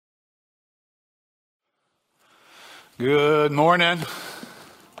Good morning.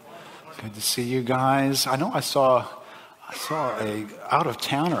 Good to see you guys. I know I saw a out of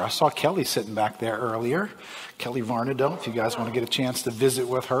towner. I saw Kelly sitting back there earlier. Kelly Varnado. If you guys want to get a chance to visit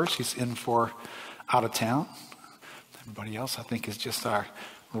with her, she's in for out of town. Everybody else, I think, is just our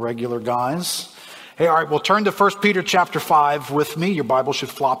regular guys. Hey, all right. Well, turn to 1 Peter chapter 5 with me. Your Bible should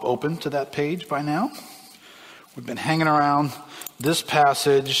flop open to that page by now. We've been hanging around this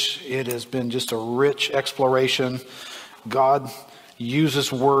passage. It has been just a rich exploration. God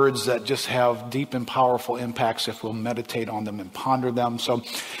uses words that just have deep and powerful impacts if we'll meditate on them and ponder them. So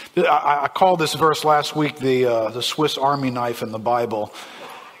I called this verse last week the Swiss Army knife in the Bible.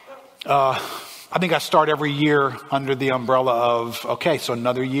 I think I start every year under the umbrella of, okay, so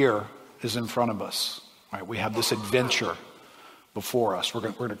another year is in front of us. Right? We have this adventure before us.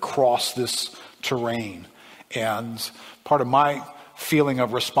 We're going to cross this terrain. And part of my feeling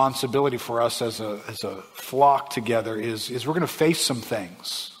of responsibility for us as a flock together is we're going to face some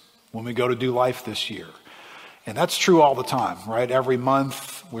things when we go to do life this year. And that's true all the time, right? Every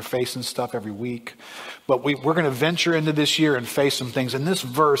month we're facing stuff, every week. But we're going to venture into this year and face some things. And this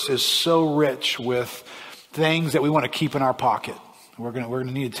verse is so rich with things that we want to keep in our pocket. We're going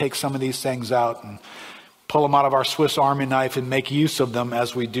to need to take some of these things out and pull them out of our Swiss Army knife and make use of them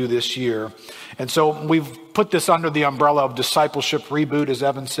as we do this year. And so we've put this under the umbrella of discipleship reboot, as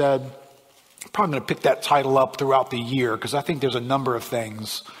Evan said. I'm probably going to pick that title up throughout the year because I think there's a number of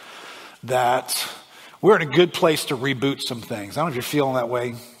things that we're in a good place to reboot some things. I don't know if you're feeling that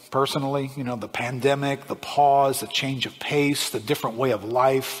way personally. You know, the pandemic, the pause, the change of pace, the different way of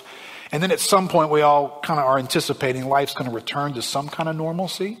life. And then at some point we all kind of are anticipating life's going to return to some kind of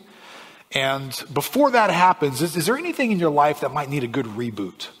normalcy. And before that happens, is there anything in your life that might need a good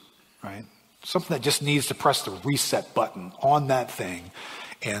reboot, right? Something that just needs to press the reset button on that thing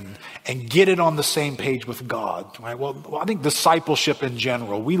and get it on the same page with God, right? Well, I think discipleship in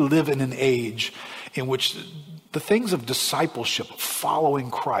general, we live in an age in which the things of discipleship,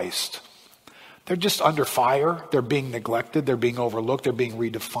 following Christ, they're just under fire. They're being neglected. They're being overlooked. They're being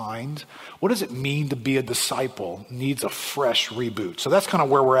redefined. What does it mean to be a disciple? Needs a fresh reboot. So that's kind of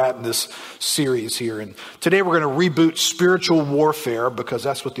where we're at in this series here. And today we're going to reboot spiritual warfare because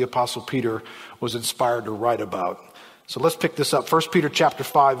that's what the Apostle Peter was inspired to write about. So let's pick this up. 1 Peter chapter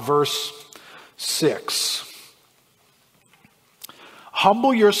 5, verse 6.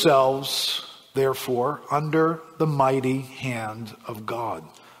 Humble yourselves, therefore, under the mighty hand of God,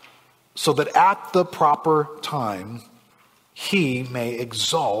 so that at the proper time he may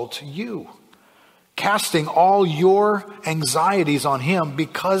exalt you, casting all your anxieties on him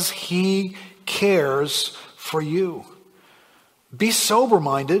because he cares for you. Be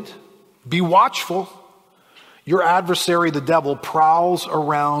sober-minded, be watchful. Your adversary, the devil, prowls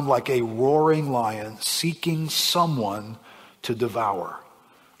around like a roaring lion, seeking someone to devour.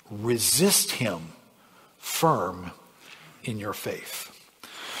 Resist him firm in your faith.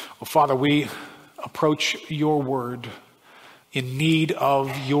 Well, Father, we approach your word in need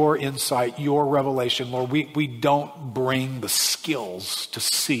of your insight, your revelation. Lord, we don't bring the skills to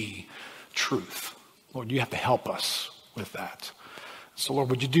see truth. Lord, you have to help us with that. So, Lord,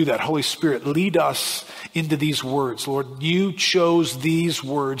 would you do that? Holy Spirit, lead us into these words. Lord, you chose these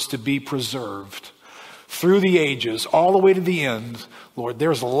words to be preserved through the ages, all the way to the end. Lord,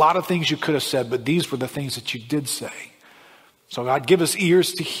 there's a lot of things you could have said, but these were the things that you did say. So God, give us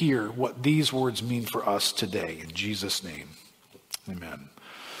ears to hear what these words mean for us today. In Jesus' name, amen.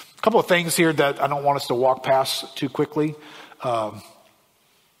 A couple of things here that I don't want us to walk past too quickly. At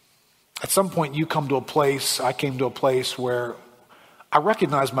some point you come to a place, I came to a place where I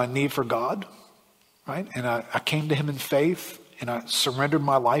recognized my need for God, right? And I came to him in faith and I surrendered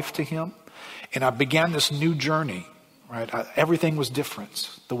my life to him. And I began this new journey, right? Everything was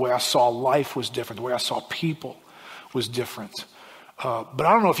different. The way I saw life was different. The way I saw people was different. But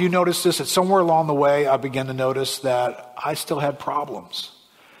I don't know if you noticed this, that somewhere along the way, I began to notice that I still had problems.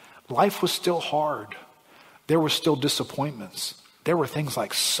 Life was still hard. There were still disappointments. There were things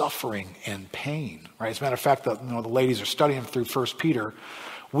like suffering and pain, right? As a matter of fact, the ladies are studying through 1 Peter.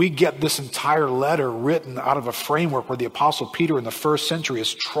 We get this entire letter written out of a framework where the Apostle Peter in the first century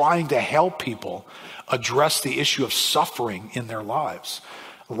is trying to help people address the issue of suffering in their lives.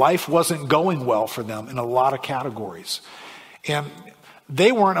 Life wasn't going well for them in a lot of categories. And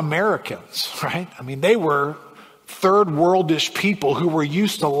they weren't Americans, right? I mean, they were third worldish people who were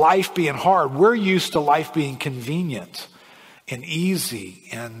used to life being hard. We're used to life being convenient and easy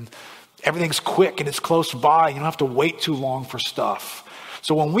and everything's quick and it's close by. You don't have to wait too long for stuff.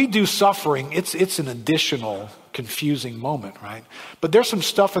 So when we do suffering, it's an additional confusing moment, right? But there's some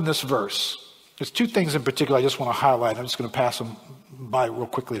stuff in this verse There's two things in particular I just want to highlight. I'm just going to pass them by real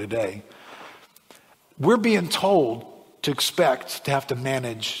quickly today. We're being told to expect to have to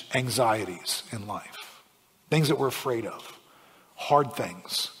manage anxieties in life, things that we're afraid of, hard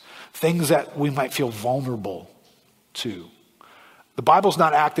things that we might feel vulnerable to. The Bible's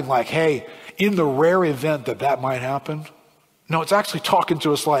not acting like, hey, in the rare event that might happen. No, it's actually talking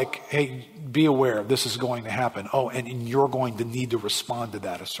to us like, hey, be aware this is going to happen. Oh, and you're going to need to respond to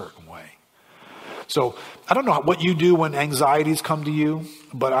that a certain way. So I don't know what you do when anxieties come to you,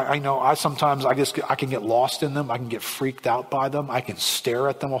 but I know I can get lost in them. I can get freaked out by them. I can stare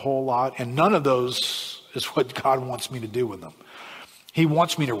at them a whole lot. And none of those is what God wants me to do with them. He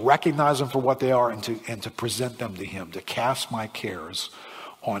wants me to recognize them for what they are and to present them to him, to cast my cares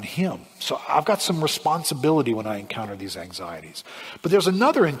on him. So I've got some responsibility when I encounter these anxieties. But there's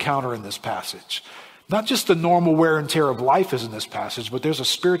another encounter in this passage. Not just the normal wear and tear of life is in this passage, but there's a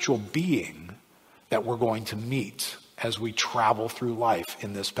spiritual being that we're going to meet as we travel through life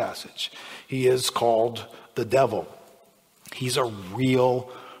in this passage. He is called the devil. He's a real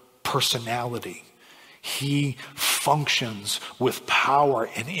personality. He functions with power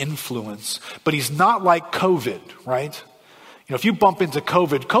and influence, but he's not like COVID, right? You know, if you bump into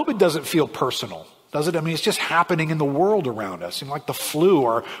COVID doesn't feel personal, does it? I mean, it's just happening in the world around us, like the flu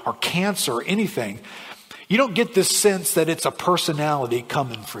or cancer or anything. You don't get this sense that it's a personality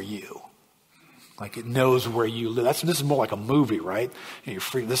coming for you. Like it knows where you live. This is more like a movie, right? And you're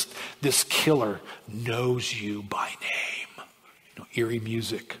free. This killer knows you by name. Eerie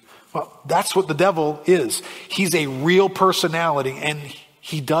music. Well, that's what the devil is. He's a real personality, and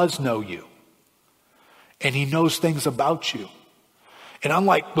he does know you. And he knows things about you. And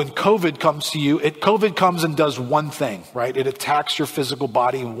unlike when COVID comes to you, COVID comes and does one thing, right? It attacks your physical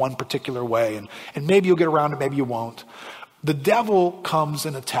body in one particular way. And maybe you'll get around it, maybe you won't. The devil comes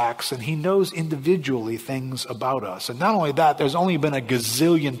and attacks, and he knows individually things about us. And not only that, there's only been a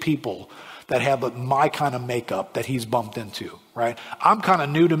gazillion people that have my kind of makeup that he's bumped into, right? I'm kind of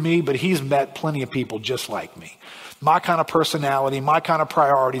new to me, but he's met plenty of people just like me. My kind of personality, my kind of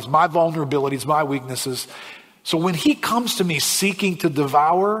priorities, my vulnerabilities, my weaknesses. So when he comes to me seeking to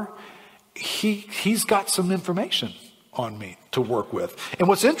devour, he's got some information on me to work with. And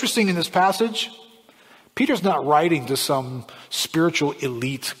what's interesting in this passage, Peter's not writing to some spiritual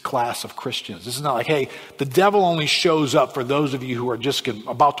elite class of Christians. This is not like, hey, the devil only shows up for those of you who are just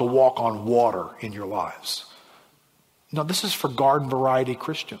about to walk on water in your lives. No, this is for garden variety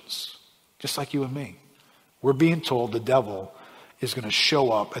Christians, just like you and me. We're being told the devil is going to show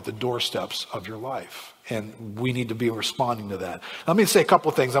up at the doorsteps of your life. And we need to be responding to that. Let me say a couple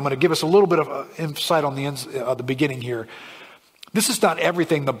of things. I'm going to give us a little bit of insight on the beginning here. This is not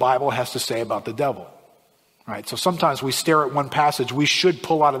everything the Bible has to say about the devil. Right, so sometimes we stare at one passage. We should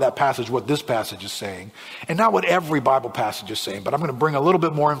pull out of that passage what this passage is saying, and not what every Bible passage is saying. But I'm going to bring a little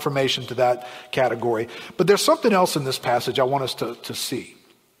bit more information to that category. But there's something else in this passage I want us to see.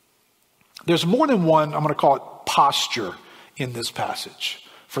 There's more than one, I'm going to call it posture in this passage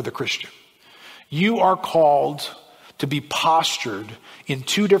for the Christian. You are called to be postured in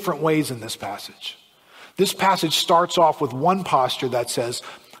two different ways in this passage. This passage starts off with one posture that says,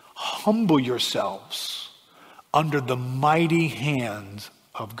 humble yourselves under the mighty hand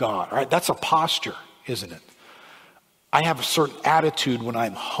of God. All right, that's a posture, isn't it? I have a certain attitude when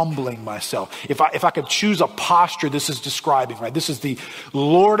I'm humbling myself. If I could choose a posture this is describing, right? This is the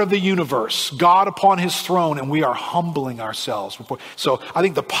Lord of the universe, God upon his throne, and we are humbling ourselves before. So I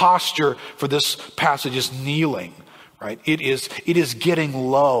think the posture for this passage is kneeling, right? It is getting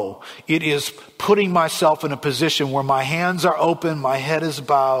low. It is putting myself in a position where my hands are open, my head is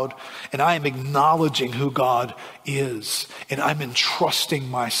bowed, and I am acknowledging who God is, and I'm entrusting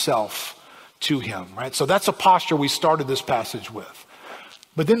myself to him, right? So that's a posture we started this passage with.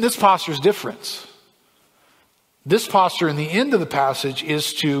 But then this posture is different. This posture in the end of the passage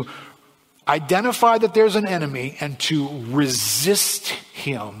is to identify that there's an enemy and to resist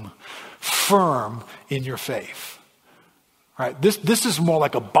him firm in your faith. Right? This is more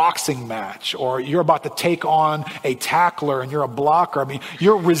like a boxing match, or you're about to take on a tackler and you're a blocker. I mean,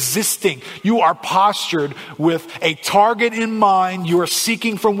 you're resisting. You are postured with a target in mind. You are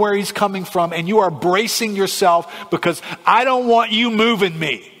seeking from where he's coming from, and you are bracing yourself because I don't want you moving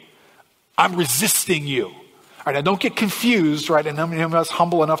me. I'm resisting you. All right, now don't get confused, right? And I'm of us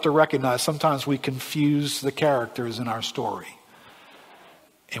humble enough to recognize sometimes we confuse the characters in our story.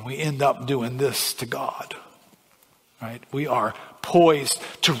 And we end up doing this to God. Right? We are poised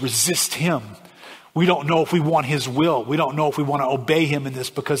to resist him. We don't know if we want his will. We don't know if we want to obey him in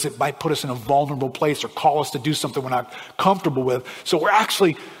this because it might put us in a vulnerable place or call us to do something we're not comfortable with. So we're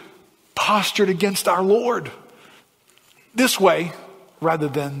actually postured against our Lord this way rather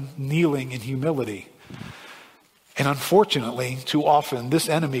than kneeling in humility. And unfortunately, too often, this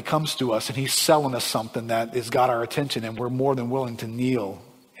enemy comes to us and he's selling us something that has got our attention, and we're more than willing to kneel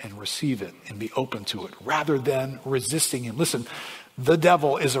and receive it and be open to it rather than resisting him. Listen, the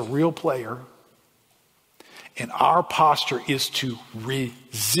devil is a real player, and our posture is to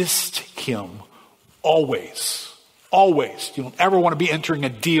resist him always. Always. You don't ever want to be entering a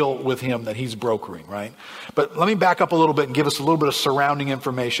deal with him that he's brokering, right? But let me back up a little bit and give us a little bit of surrounding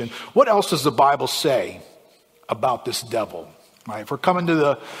information. What else does the Bible say about this devil? Right? If we're coming to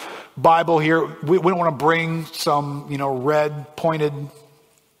the Bible here, we don't want to bring some, red pointed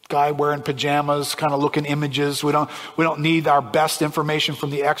guy wearing pajamas, kind of looking images. We don't need our best information from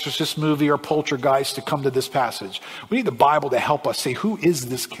the Exorcist movie or Poltergeist to come to this passage. We need the Bible to help us say, who is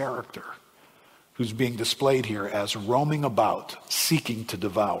this character who's being displayed here as roaming about, seeking to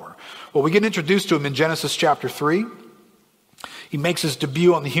devour? Well, we get introduced to him in Genesis chapter 3. He makes his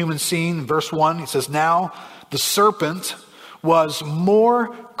debut on the human scene. In verse 1, he says, "Now the serpent was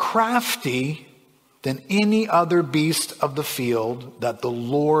more crafty than any other beast of the field that the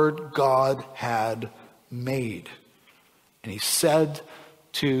Lord God had made. And he said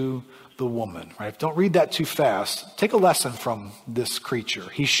to the woman," right? Don't read that too fast. Take a lesson from this creature.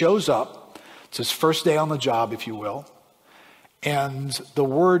 He shows up. It's his first day on the job, if you will. And the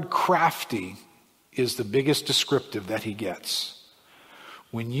word crafty is the biggest descriptive that he gets.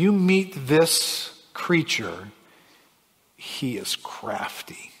 When you meet this creature, he is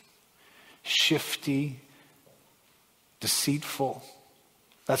crafty, shifty, deceitful.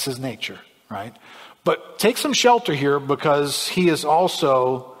 That's his nature, right? But take some shelter here, because he is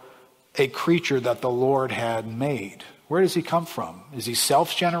also a creature that the Lord had made. Where does he come from? Is he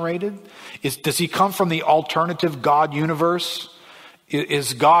self-generated? Does he come from the alternative God universe?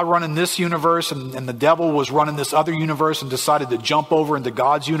 Is God running this universe and the devil was running this other universe and decided to jump over into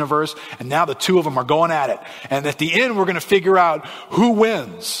God's universe, and now the two of them are going at it. And at the end, we're going to figure out who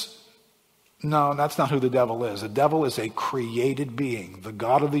wins. No, that's not who the devil is. The devil is a created being. The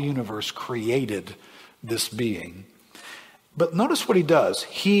God of the universe created this being. But notice what he does.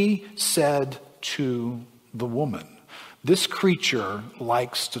 He said to the woman. This creature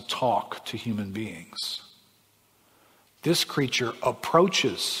likes to talk to human beings. This creature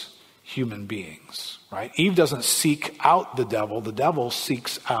approaches human beings, right? Eve doesn't seek out the devil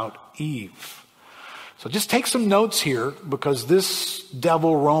seeks out Eve. So just take some notes here, because this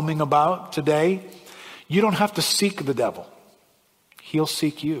devil roaming about today, you don't have to seek the devil. He'll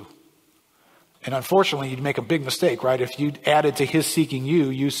seek you. And unfortunately, you'd make a big mistake, right? If you added to his seeking you,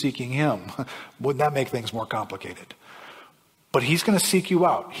 you seeking him. Wouldn't that make things more complicated? But he's going to seek you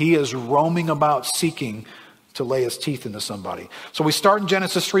out. He is roaming about seeking to lay his teeth into somebody. So we start in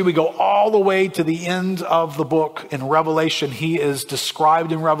Genesis 3. We go all the way to the end of the book in Revelation. He is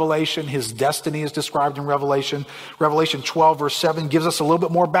described in Revelation. His destiny is described in Revelation. Revelation 12 verse 7 gives us a little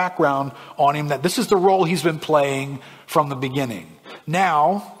bit more background on him, that this is the role he's been playing from the beginning.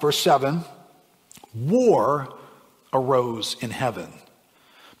 Now, verse 7, war arose in heaven.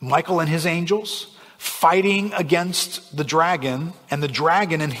 Michael and his angels fighting against the dragon, and the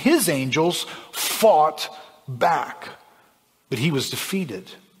dragon and his angels fought back. But he was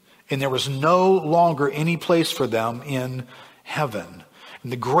defeated, and there was no longer any place for them in heaven.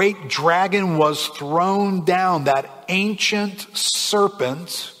 And the great dragon was thrown down, that ancient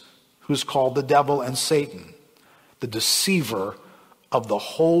serpent who's called the devil and Satan, the deceiver of the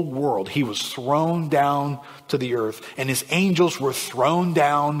whole world. He was thrown down to the earth, and his angels were thrown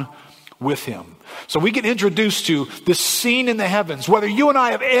down with him. So we get introduced to this scene in the heavens. Whether you and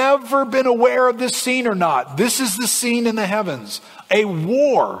I have ever been aware of this scene or not, this is the scene in the heavens. A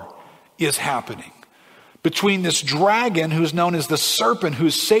war is happening between this dragon, who's known as the serpent,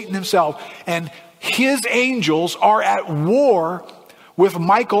 who's Satan himself, and his angels are at war with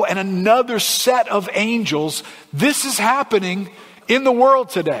Michael and another set of angels. This is happening in the world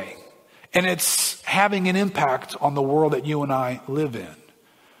today, and it's having an impact on the world that you and I live in.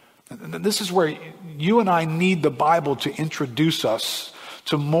 And this is where you and I need the Bible to introduce us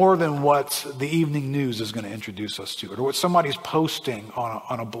to more than what the evening news is going to introduce us to, or what somebody's posting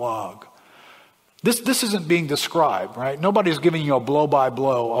on a blog. This isn't being described, right? Nobody's giving you a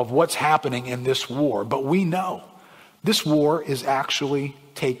blow-by-blow of what's happening in this war, but we know this war is actually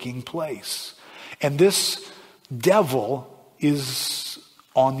taking place. And this devil is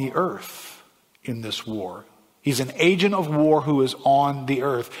on the earth in this war. He's an agent of war who is on the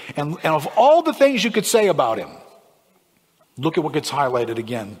earth. And of all the things you could say about him, look at what gets highlighted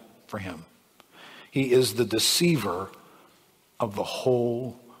again for him. He is the deceiver of the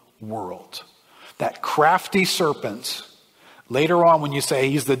whole world. That crafty serpent, later on when you say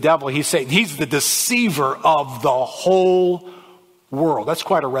he's the devil, he's Satan, he's the deceiver of the whole world. That's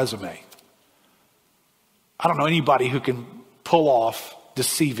quite a resume. I don't know anybody who can pull off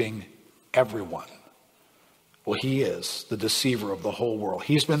deceiving everyone. Well, he is the deceiver of the whole world.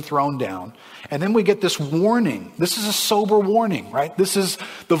 He's been thrown down. And then we get this warning. This is a sober warning, right? This is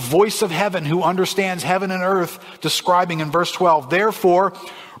the voice of heaven who understands heaven and earth, describing in verse 12, therefore,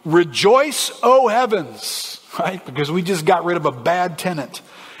 rejoice, O heavens, right? Because we just got rid of a bad tenant,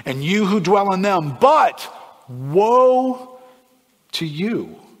 and you who dwell in them. But woe to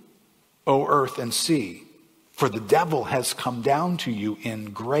you, O earth and sea, for the devil has come down to you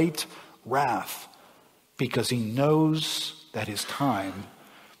in great wrath, because he knows that his time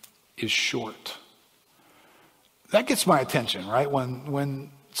is short. That gets my attention, right? When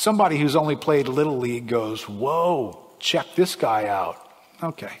somebody who's only played Little League goes, whoa, check this guy out.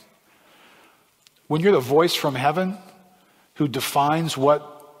 Okay. When you're the voice from heaven who defines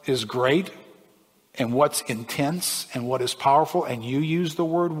what is great and what's intense and what is powerful, and you use the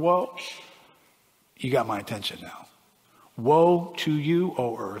word woe, you got my attention now. Woe to you,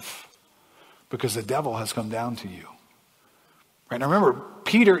 O earth, because the devil has come down to you. Right? Now remember,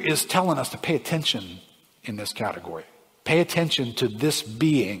 Peter is telling us to pay attention in this category. Pay attention to this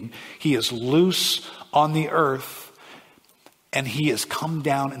being. He is loose on the earth, and he has come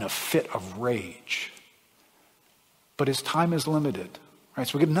down in a fit of rage. But his time is limited. Right?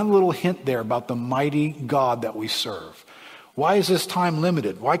 So we get another little hint there about the mighty God that we serve. Why is this time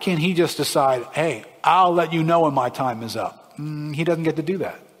limited? Why can't he just decide, hey, I'll let you know when my time is up? He doesn't get to do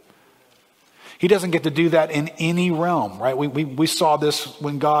that. He doesn't get to do that in any realm, right? We saw this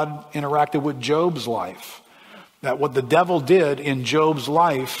when God interacted with Job's life. That what the devil did in Job's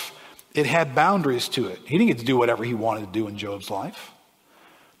life, it had boundaries to it. He didn't get to do whatever he wanted to do in Job's life.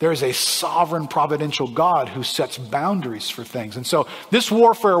 There is a sovereign providential God who sets boundaries for things. And so this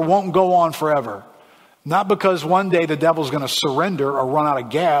warfare won't go on forever. Not because one day the devil's going to surrender or run out of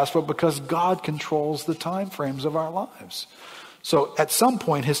gas, but because God controls the time frames of our lives. So at some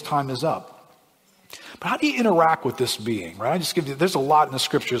point his time is up. But how do you interact with this being, right? There's a lot in the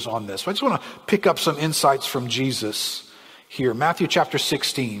scriptures on this. So I just want to pick up some insights from Jesus here. Matthew chapter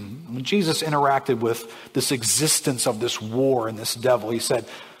 16, when Jesus interacted with this existence of this war and this devil, he said,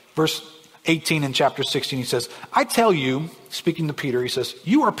 verse 18 in chapter 16, he says, I tell you, speaking to Peter, he says,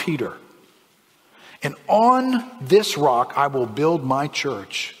 you are Peter, and on this rock I will build my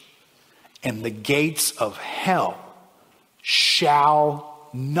church, and the gates of hell shall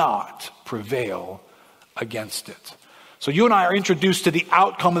not prevail against it. So you and I are introduced to the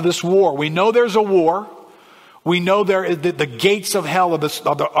outcome of this war. We know there's a war. We know the gates of hell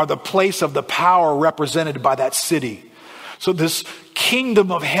are the place of the power represented by that city. So this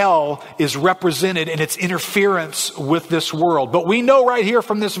kingdom of hell is represented in its interference with this world. But we know right here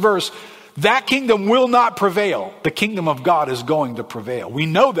from this verse, that kingdom will not prevail. The kingdom of God is going to prevail. We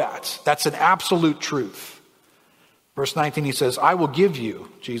know that. That's an absolute truth. Verse 19, he says, I will give you,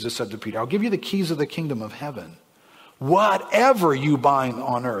 Jesus said to Peter, I'll give you the keys of the kingdom of heaven. Whatever you bind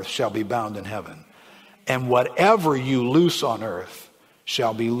on earth shall be bound in heaven. And whatever you loose on earth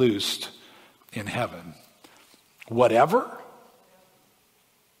shall be loosed in heaven. Whatever?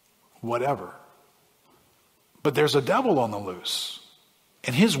 Whatever. But there's a devil on the loose.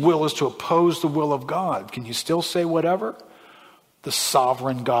 And his will is to oppose the will of God. Can you still say whatever? The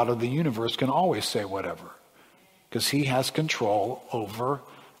sovereign God of the universe can always say whatever, because he has control over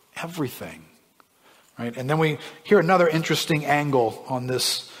everything. Right? And then we hear another interesting angle on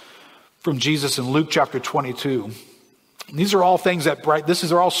this from Jesus in Luke chapter 22. And these are all things that, right,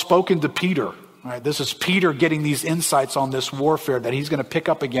 these are all spoken to Peter. Right? This is Peter getting these insights on this warfare that he's going to pick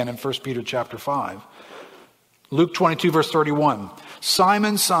up again in 1 Peter chapter 5. Luke 22 verse 31.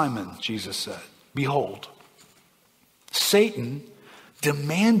 Simon, Simon, Jesus said, behold, Satan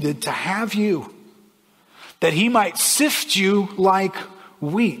demanded to have you, that he might sift you like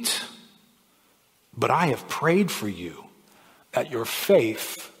wheat. But I have prayed for you, that your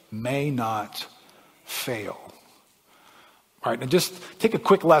faith may not fail. All right, and just take a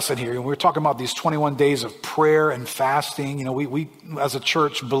quick lesson here. We're talking about these 21 days of prayer and fasting. You know, we as a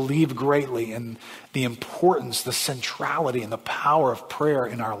church believe greatly in the importance, the centrality, and the power of prayer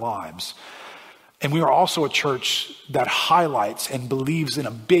in our lives. And we are also a church that highlights and believes in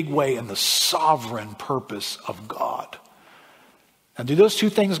a big way in the sovereign purpose of God. Now, do those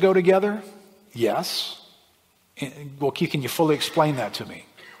two things go together? Yes. Well, Keith, can you fully explain that to me?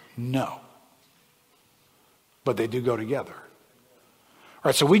 No. But they do go together. All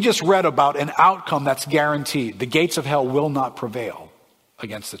right, so we just read about an outcome that's guaranteed. The gates of hell will not prevail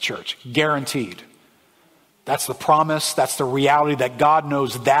against the church. Guaranteed. That's the promise. That's the reality that God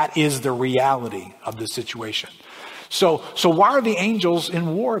knows that is the reality of the situation. So why are the angels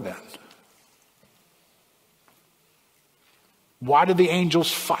in war then? Why do the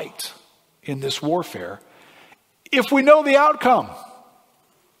angels fight in this warfare if we know the outcome?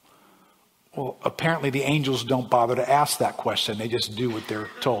 Well, apparently the angels don't bother to ask that question. They just do what they're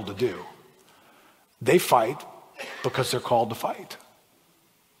told to do. They fight because they're called to fight.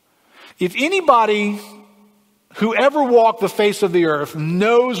 If anybody who ever walked the face of the earth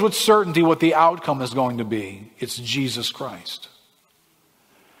knows with certainty what the outcome is going to be, it's Jesus Christ.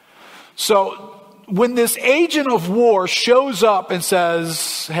 So when this agent of war shows up and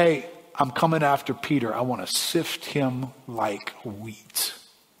says, hey, I'm coming after Peter, I want to sift him like wheat.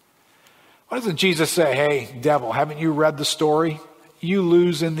 Why doesn't Jesus say, hey, devil, haven't you read the story? You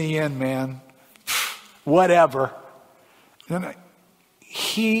lose in the end, man. Whatever. Then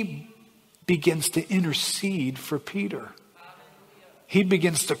he begins to intercede for Peter. He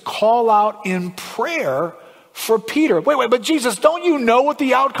begins to call out in prayer for Peter. Wait, but Jesus, don't you know what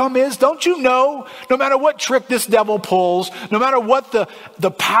the outcome is? Don't you know, no matter what trick this devil pulls, no matter what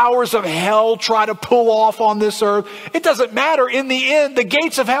the powers of hell try to pull off on this earth, it doesn't matter. In the end, the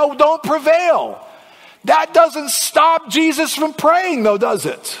gates of hell don't prevail. That doesn't stop Jesus from praying, though, does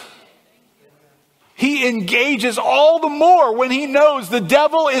it? He engages all the more when he knows the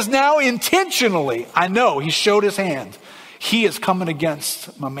devil is now intentionally, I know, he showed his hand. He is coming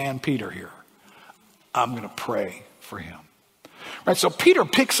against my man Peter here. I'm going to pray for him. Right, so Peter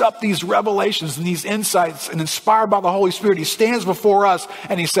picks up these revelations and these insights, and inspired by the Holy Spirit, he stands before us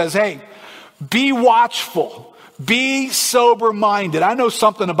and he says, hey, be watchful, be sober-minded. I know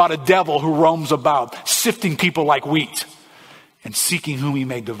something about a devil who roams about, sifting people like wheat and seeking whom he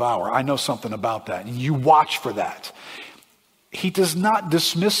may devour. I know something about that, and you watch for that. He does not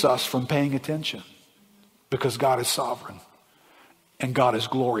dismiss us from paying attention because God is sovereign and God is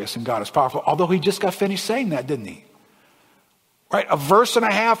glorious and God is powerful. Although he just got finished saying that, didn't he? Right, a verse and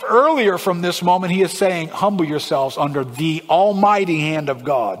a half earlier from this moment, he is saying, humble yourselves under the almighty hand of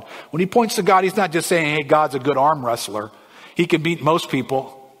God. When he points to God, he's not just saying, hey, God's a good arm wrestler. He can beat most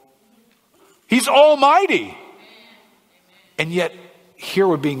people. He's almighty. And yet, here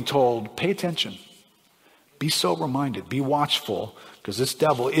we're being told, pay attention. Be sober-minded. Be watchful, because this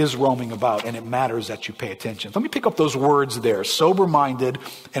devil is roaming about, and it matters that you pay attention. Let me pick up those words there, sober-minded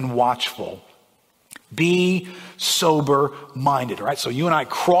and watchful. Be sober-minded, all right? So you and I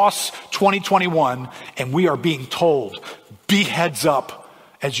cross 2021, and we are being told, be heads up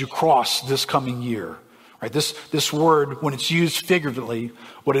as you cross this coming year. Right, this word, when it's used figuratively,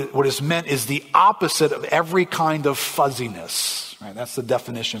 what is meant is the opposite of every kind of fuzziness. Right, that's the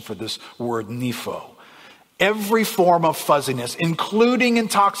definition for this word, nepho. Every form of fuzziness, including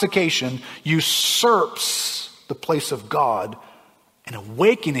intoxication, usurps the place of God, and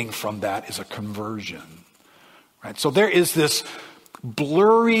awakening from that is a conversion. Right, so there is this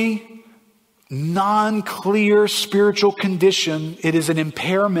blurry, non-clear spiritual condition. It is an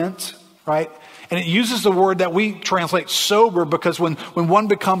impairment, right? And it uses the word that we translate sober because when one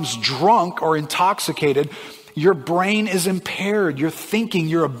becomes drunk or intoxicated, your brain is impaired. Your thinking,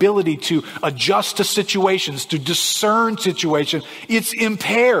 your ability to adjust to situations, to discern situations, it's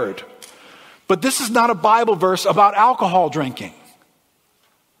impaired. But this is not a Bible verse about alcohol drinking.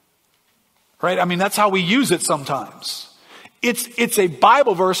 Right? I mean, that's how we use it sometimes. It's a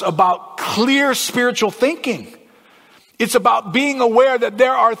Bible verse about clear spiritual thinking. It's about being aware that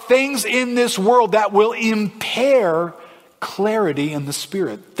there are things in this world that will impair clarity in the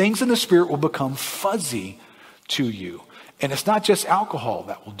spirit. Things in the spirit will become fuzzy to you. And it's not just alcohol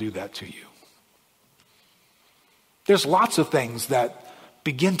that will do that to you. There's lots of things that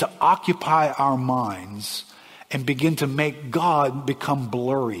begin to occupy our minds and begin to make God become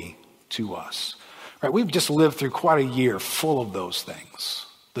blurry to us. Right? We've just lived through quite a year full of those things.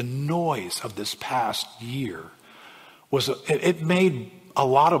 The noise of this past year it made a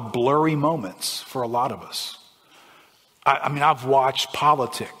lot of blurry moments for a lot of us. I mean, I've watched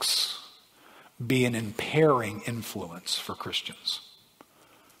politics be an impairing influence for Christians.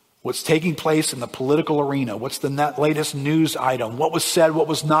 What's taking place in the political arena? What's the latest news item? What was said? What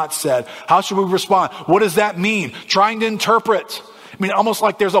was not said? How should we respond? What does that mean? Trying to interpret. I mean, almost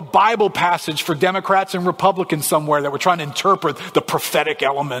like there's a Bible passage for Democrats and Republicans somewhere that we're trying to interpret the prophetic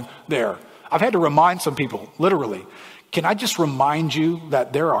element there. I've had to remind some people, literally, can I just remind you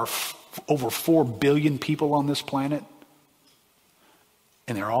that there are over 4 billion people on this planet,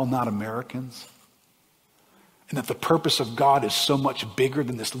 and they're all not Americans? And that the purpose of God is so much bigger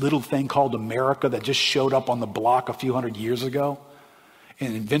than this little thing called America that just showed up on the block a few hundred years ago?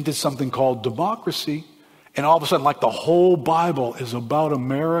 and invented something called democracy. And all of a sudden, like the whole Bible is about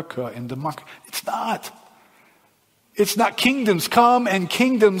America and democracy. It's not. It's not. Kingdoms come and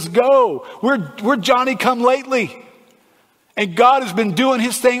kingdoms go. We're Johnny come lately. And God has been doing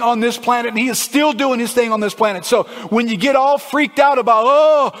his thing on this planet, and he is still doing his thing on this planet. So when you get all freaked out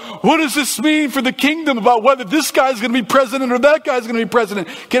about, what does this mean for the kingdom, about whether this guy's going to be president or that guy's going to be president,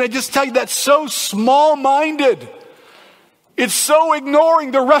 can I just tell you that's so small-minded. It's so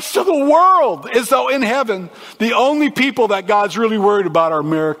ignoring the rest of the world, as though in heaven, the only people that God's really worried about are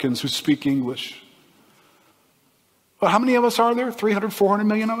Americans who speak English. Well, how many of us are there? 300, 400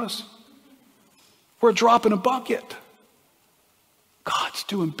 million of us? We're a drop in a bucket. God's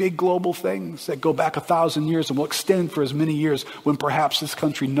doing big global things that go back 1,000 years and will extend for as many years when perhaps this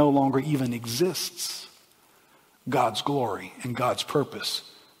country no longer even exists. God's glory and God's purpose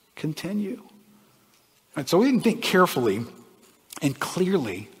continue. And so we can think carefully and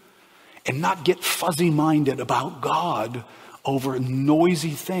clearly and not get fuzzy-minded about God over noisy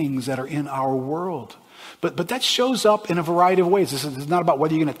things that are in our world. But that shows up in a variety of ways. This is not about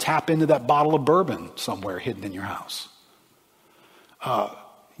whether you're going to tap into that bottle of bourbon somewhere hidden in your house.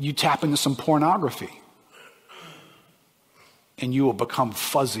 You tap into some pornography and you will become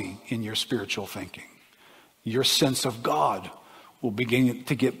fuzzy in your spiritual thinking. Your sense of God will begin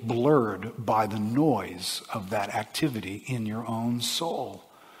to get blurred by the noise of that activity in your own soul.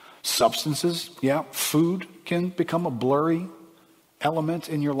 Substances, food can become a blurry element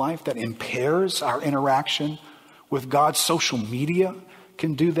in your life that impairs our interaction with God. Social media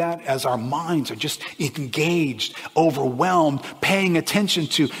can do that as our minds are just engaged, overwhelmed, paying attention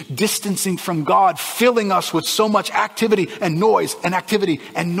to, distancing from God, filling us with so much activity and noise in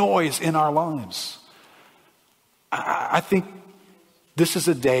our lives. I think this is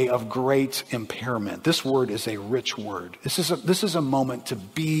a day of great impairment. This word is a rich word. This is a moment to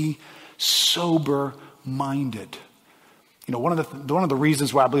be sober-minded. You know, one of the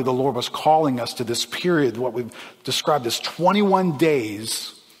reasons why I believe the Lord was calling us to this period, what we've described as 21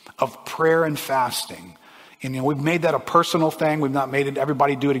 days of prayer and fasting. And we've made that a personal thing. We've not made it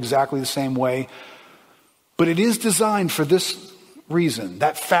everybody do it exactly the same way. But it is designed for this reason.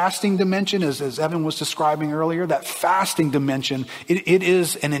 That fasting dimension, as Evan was describing earlier, that fasting dimension, it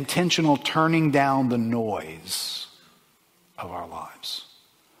is an intentional turning down the noise of our lives.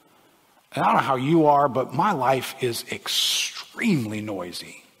 And I don't know how you are, but my life is extremely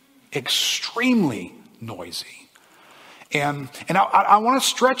noisy. Extremely noisy. And I want to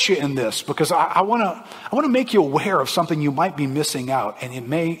stretch you in this because I want to make you aware of something you might be missing out. And it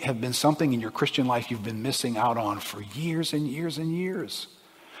may have been something in your Christian life you've been missing out on for years and years and years.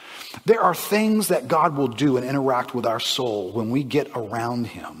 There are things that God will do and interact with our soul when we get around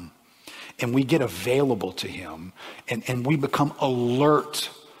him and we get available to him and we become alert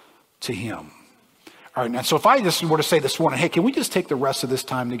to him. All right, now, so if I just were to say this morning, hey, can we just take the rest of this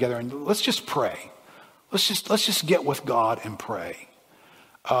time together and let's just pray. Let's just get with God and pray.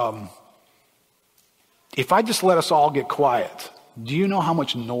 If I just let us all get quiet, do you know how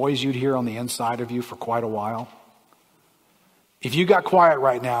much noise you'd hear on the inside of you for quite a while? If you got quiet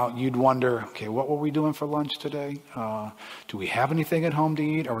right now, you'd wonder, okay, what were we doing for lunch today? Do we have anything at home to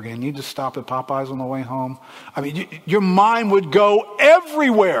eat? Are we going to need to stop at Popeyes on the way home? I mean, your mind would go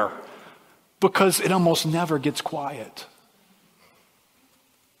everywhere because it almost never gets quiet.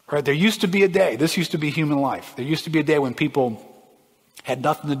 Right? There used to be a day, this used to be human life. There used to be a day when people had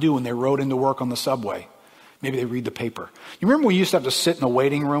nothing to do when they rode into work on the subway. Maybe they read the paper. You remember when you used to have to sit in a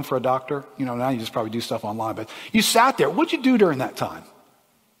waiting room for a doctor? You know, now you just probably do stuff online, but you sat there. What'd you do during that time?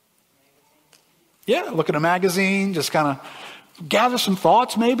 Yeah, look at a magazine, just kind of gather some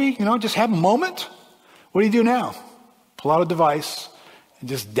thoughts maybe, just have a moment. What do you do now? Pull out a device and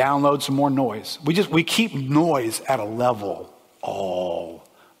just download some more noise. We keep noise at a level all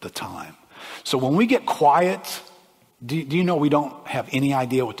the time. So when we get quiet, do you know we don't have any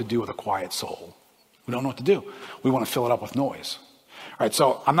idea what to do with a quiet soul? We don't know what to do. We want to fill it up with noise. All right,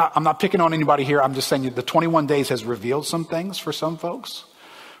 so I'm not picking on anybody here. I'm just saying the 21 days has revealed some things for some folks,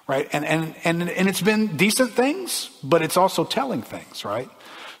 right? And it's been decent things, but it's also telling things, right?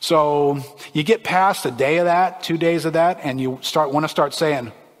 So you get past a day of that, 2 days of that, and you want to start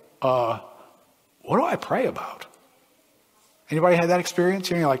saying, what do I pray about? Anybody had that experience?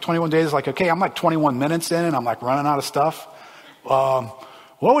 You're like 21 days, like, okay, I'm like 21 minutes in and I'm like running out of stuff. What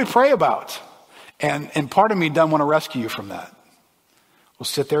do we pray about? And part of me doesn't want to rescue you from that. We'll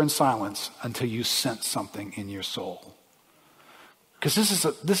sit there in silence until you sense something in your soul. Because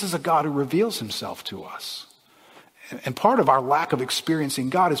this is a God who reveals himself to us. And part of our lack of experiencing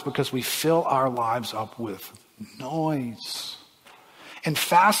God is because we fill our lives up with noise. And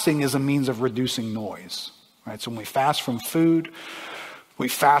fasting is a means of reducing noise, right? So when we fast from food, we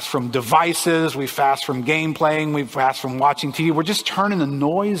fast from devices, we fast from game playing, we fast from watching TV. We're just turning the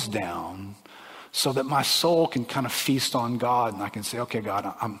noise down so that my soul can kind of feast on God, and I can say, okay,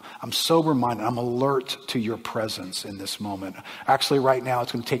 God, I'm sober-minded. I'm alert to your presence in this moment. Actually, right now,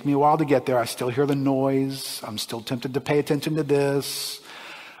 it's going to take me a while to get there. I still hear the noise. I'm still tempted to pay attention to this.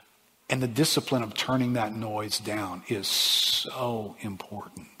 And the discipline of turning that noise down is so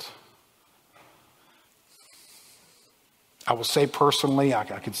important. I will say personally, I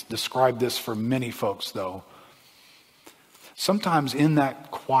could describe this for many folks, though. Sometimes in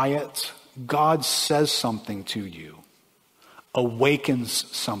that quiet, God says something to you, awakens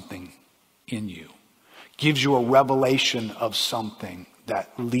something in you, gives you a revelation of something that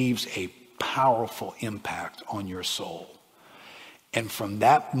leaves a powerful impact on your soul. And from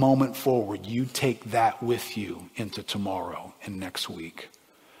that moment forward, you take that with you into tomorrow and next week.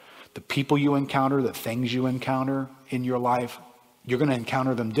 The people you encounter, the things you encounter in your life, you're going to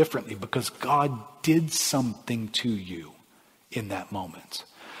encounter them differently because God did something to you in that moment.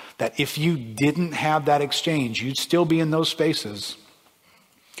 That if you didn't have that exchange, you'd still be in those spaces.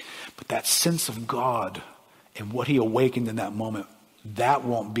 But that sense of God and what he awakened in that moment, that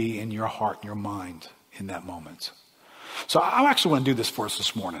won't be in your heart and your mind in that moment. So I actually want to do this for us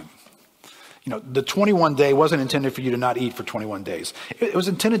this morning. You know, the 21 day wasn't intended for you to not eat for 21 days. It was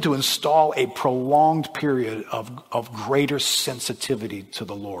intended to install a prolonged period of greater sensitivity to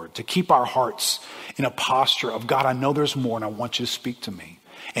the Lord, to keep our hearts in a posture of, God, I know there's more and I want you to speak to me.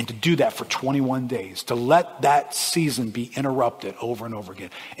 And to do that for 21 days, to let that season be interrupted over and over again.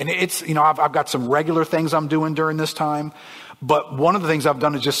 And it's, you know, I've got some regular things I'm doing during this time. But one of the things I've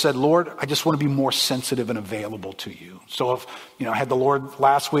done is just said, Lord, I just want to be more sensitive and available to you. So if, you know, I had the Lord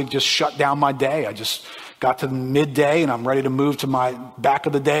last week just shut down my day. I just got to midday and I'm ready to move to my back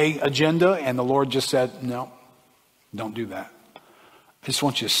of the day agenda. And the Lord just said, no, don't do that. I just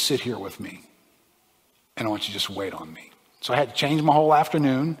want you to sit here with me. And I want you to just wait on me. So I had to change my whole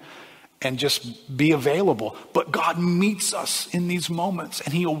afternoon and just be available. But God meets us in these moments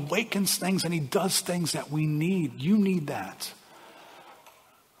and he awakens things and he does things that we need. You need that.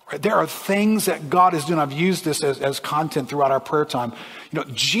 Right? There are things that God is doing. I've used this as content throughout our prayer time. You know,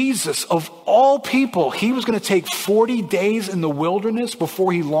 Jesus, of all people, he was going to take 40 days in the wilderness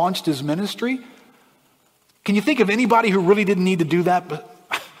before he launched his ministry. Can you think of anybody who really didn't need to do that?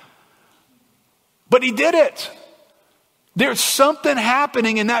 But he did it. There's something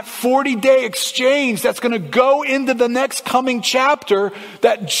happening in that 40-day exchange that's going to go into the next coming chapter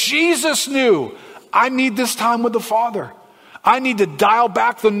that Jesus knew. I need this time with the Father. I need to dial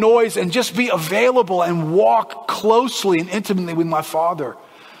back the noise and just be available and walk closely and intimately with my Father.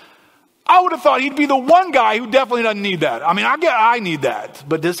 I would have thought he'd be the one guy who definitely doesn't need that. I mean, I need that.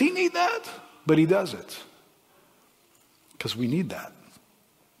 But does he need that? But he does it. Because we need that.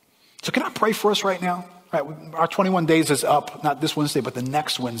 So can I pray for us right now? Right, our 21 days is up, not this Wednesday, but the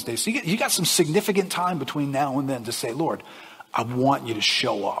next Wednesday. So you got some significant time between now and then to say, Lord, I want you to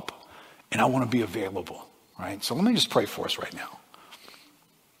show up and I want to be available. Right? So let me just pray for us right now.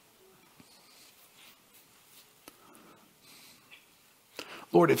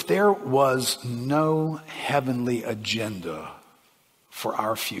 Lord, if there was no heavenly agenda for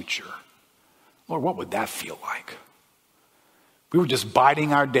our future, Lord, what would that feel like? We were just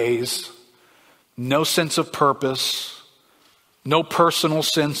biding our days. No sense of purpose, no personal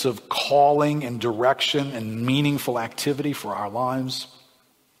sense of calling and direction and meaningful activity for our lives.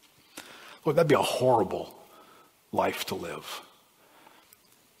 Lord, that'd be a horrible life to live.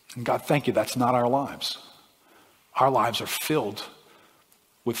 And God, thank you, that's not our lives. Our lives are filled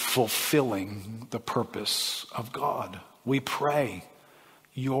with fulfilling the purpose of God. We pray,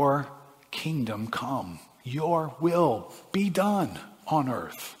 your kingdom come, your will be done on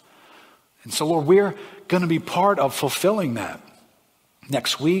earth. And so, Lord, we're going to be part of fulfilling that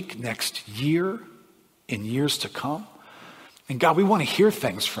next week, next year, in years to come. And God, we want to hear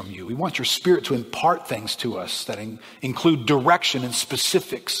things from you. We want your Spirit to impart things to us that include direction and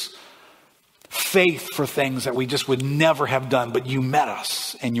specifics, faith for things that we just would never have done, but you met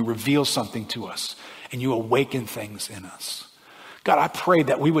us and you reveal something to us and you awaken things in us. God, I pray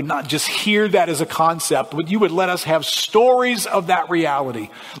that we would not just hear that as a concept, but you would let us have stories of that reality.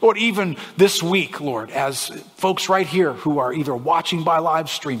 Lord, even this week, Lord, as folks right here who are either watching by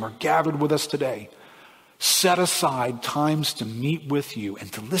live stream or gathered with us today, set aside times to meet with you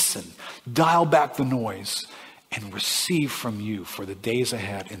and to listen, dial back the noise, and receive from you for the days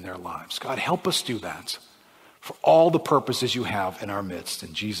ahead in their lives. God, help us do that for all the purposes you have in our midst.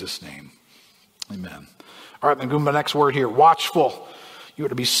 In Jesus' name, amen. All right, I'm going to go to my next word here. Watchful. You are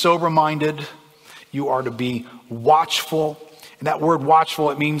to be sober-minded. You are to be watchful. And that word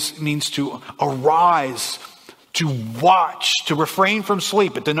watchful, it means to arise, to watch, to refrain from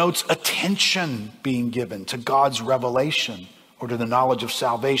sleep. It denotes attention being given to God's revelation or to the knowledge of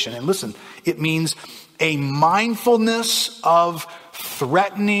salvation. And listen, it means a mindfulness of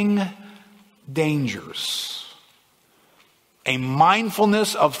threatening dangers. A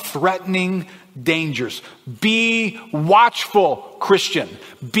mindfulness of threatening dangers. Be watchful, Christian.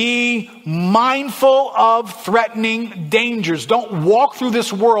 Be mindful of threatening dangers. Don't walk through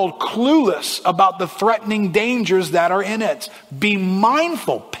this world clueless about the threatening dangers that are in it. Be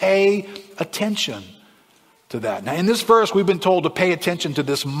mindful. Pay attention to that. Now, in this verse, we've been told to pay attention to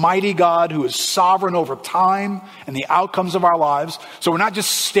this mighty God who is sovereign over time and the outcomes of our lives. So we're not just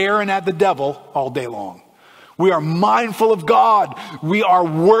staring at the devil all day long. We are mindful of God. We are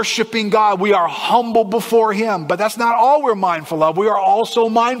worshiping God. We are humble before him. But that's not all we're mindful of. We are also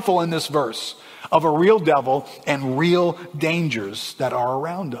mindful in this verse of a real devil and real dangers that are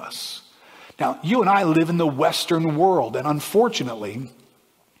around us. Now, you and I live in the Western world, and unfortunately,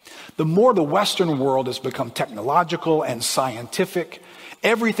 the more the Western world has become technological and scientific,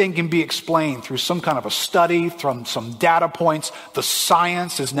 everything can be explained through some kind of a study, from some data points. The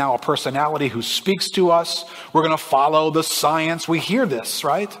science is now a personality who speaks to us. We're going to follow the science. We hear this,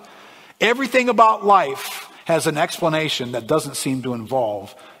 right? Everything about life has an explanation that doesn't seem to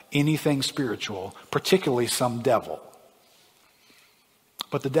involve anything spiritual, particularly some devil.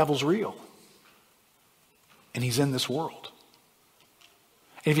 But the devil's real. And he's in this world.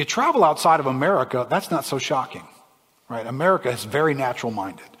 And if you travel outside of America, that's not so shocking. Right? America is very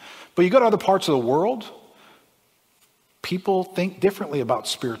natural-minded. But you go to other parts of the world, people think differently about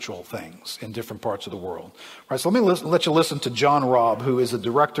spiritual things in different parts of the world. Right? So let you listen to John Robb, who is the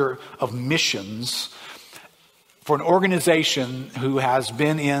director of missions for an organization who has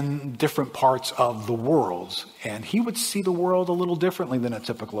been in different parts of the world. And he would see the world a little differently than a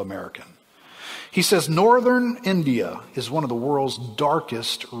typical American. He says, northern India is one of the world's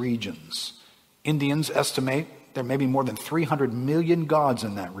darkest regions. Indians estimate there may be more than 300 million gods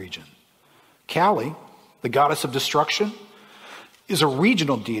in that region. Kali, the goddess of destruction, is a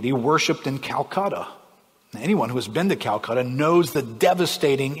regional deity worshipped in Calcutta. Now, anyone who has been to Calcutta knows the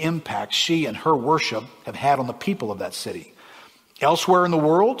devastating impact she and her worship have had on the people of that city. Elsewhere in the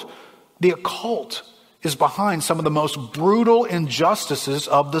world, the occult is behind some of the most brutal injustices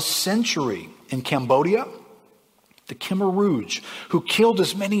of the century. In Cambodia, the Khmer Rouge, who killed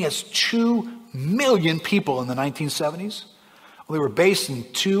as many as 2 million people in the 1970s. Well, they were based in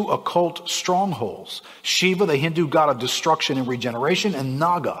 2 occult strongholds. Shiva, the Hindu god of destruction and regeneration, and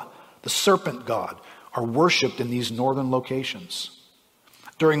Naga, the serpent god, are worshipped in these northern locations.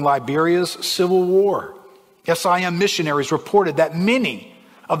 During Liberia's civil war, SIM missionaries reported that many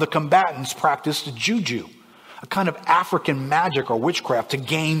of the combatants practiced juju, a kind of African magic or witchcraft to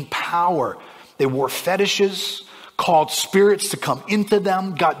gain power. They wore fetishes, called spirits to come into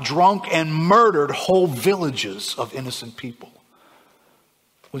them, got drunk, and murdered whole villages of innocent people.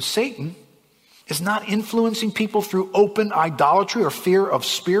 When Satan is not influencing people through open idolatry or fear of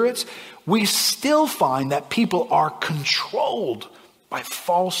spirits, we still find that people are controlled by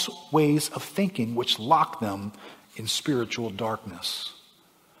false ways of thinking, which lock them in spiritual darkness.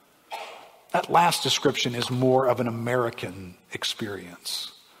 That last description is more of an American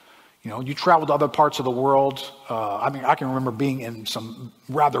experience. You know, you travel to other parts of the world. I can remember being in some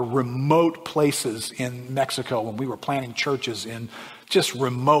rather remote places in Mexico when we were planting churches in just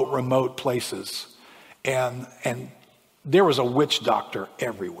remote places. And there was a witch doctor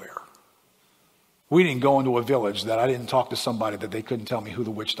everywhere. We didn't go into a village that I didn't talk to somebody that they couldn't tell me who the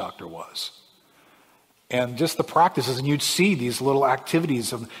witch doctor was. And just the practices, and you'd see these little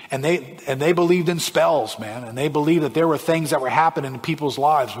activities, and they believed in spells, man. And they believed that there were things that were happening in people's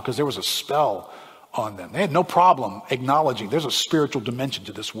lives because there was a spell on them. They had no problem acknowledging there's a spiritual dimension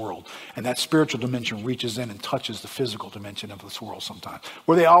to this world. And that spiritual dimension reaches in and touches the physical dimension of this world sometimes.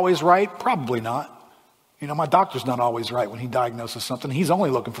 Were they always right? Probably not. You know, my doctor's not always right when he diagnoses something. He's only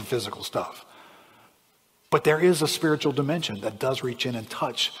looking for physical stuff. But there is a spiritual dimension that does reach in and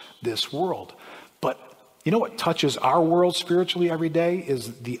touch this world. But you know what touches our world spiritually every day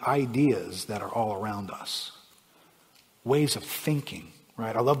is the ideas that are all around us. Ways of thinking,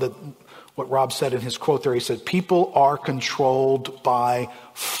 right? I love what Rob said in his quote there. He said, people are controlled by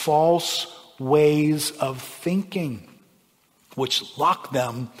false ways of thinking, which lock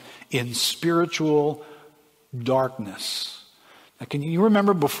them in spiritual darkness. Now, can you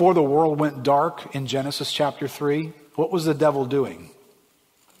remember before the world went dark in Genesis chapter 3? What was the devil doing?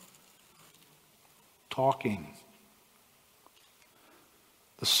 Talking.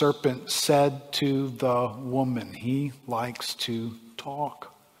 The serpent said to the woman, he likes to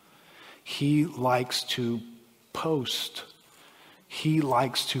talk. He likes to post. He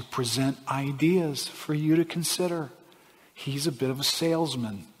likes to present ideas for you to consider. He's a bit of a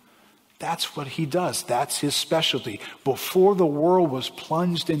salesman. That's what he does. That's his specialty. Before the world was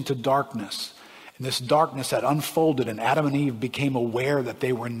plunged into darkness, and this darkness had unfolded, and Adam and Eve became aware that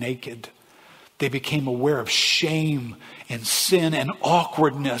they were naked. They became aware of shame and sin and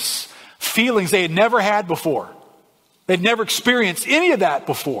awkwardness, feelings they had never had before. They'd never experienced any of that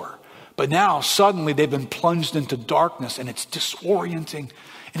before. But now suddenly they've been plunged into darkness, and it's disorienting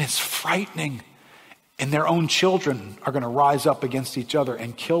and it's frightening. And their own children are going to rise up against each other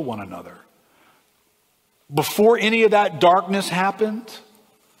and kill one another. Before any of that darkness happened,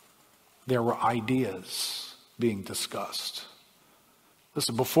 there were ideas being discussed.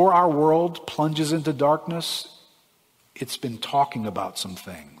 Listen, before our world plunges into darkness, it's been talking about some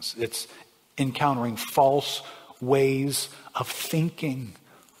things. It's encountering false ways of thinking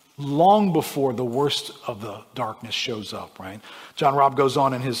long before the worst of the darkness shows up, right? John Robb goes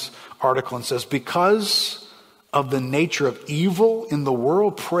on in his article and says, because of the nature of evil in the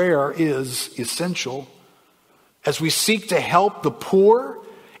world, prayer is essential. As we seek to help the poor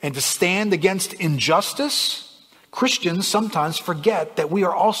and to stand against injustice, Christians sometimes forget that we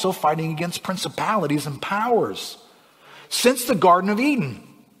are also fighting against principalities and powers. Since the Garden of Eden,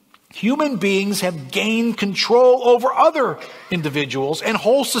 human beings have gained control over other individuals and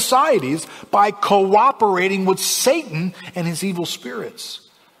whole societies by cooperating with Satan and his evil spirits.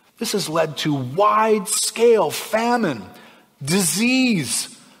 This has led to wide-scale famine,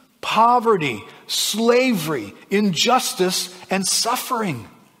 disease, poverty, slavery, injustice, and suffering.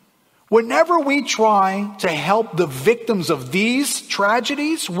 Whenever we try to help the victims of these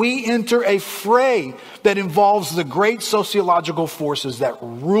tragedies, we enter a fray that involves the great sociological forces that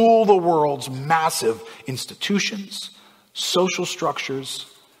rule the world's massive institutions, social structures,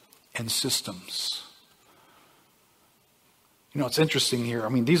 and systems. You know, it's interesting here. I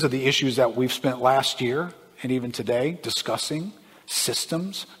mean, these are the issues that we've spent last year and even today discussing: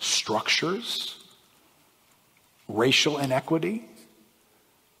 systems, structures, racial inequity,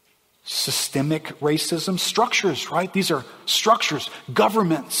 systemic racism. Structures, right? These are structures,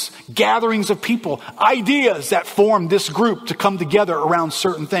 governments, gatherings of people, ideas that form this group to come together around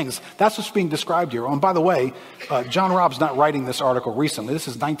certain things. That's what's being described here. Oh, and by the way, John Robb's not writing this article recently. This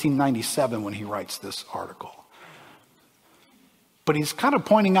is 1997 when he writes this article. But he's kind of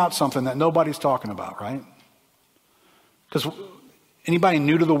pointing out something that nobody's talking about, right? Because anybody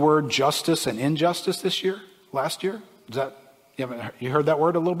new to the word justice and injustice this year, last year? Is that, you heard that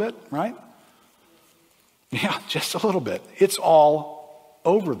word a little bit, right? Yeah, just a little bit. It's all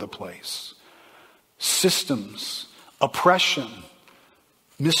over the place. Systems, oppression,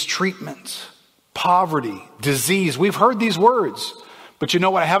 mistreatment, poverty, disease. We've heard these words. But you know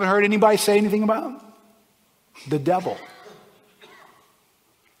what I haven't heard anybody say anything about? The devil.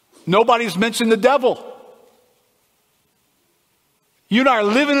 Nobody's mentioned the devil. You and I are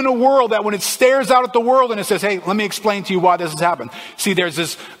living in a world that when it stares out at the world and it says, hey, let me explain to you why this has happened. See, there's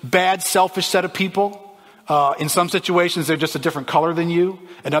this bad, selfish set of people. In some situations, they're just a different color than you.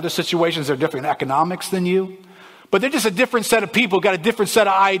 In other situations, they're different economics than you. But they're just a different set of people, got a different set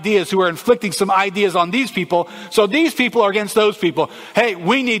of ideas who are inflicting some ideas on these people. So these people are against those people. Hey,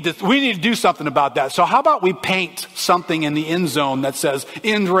 we need to do something about that. So how about we paint something in the end zone that says,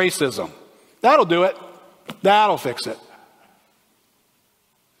 end racism? That'll do it. That'll fix it.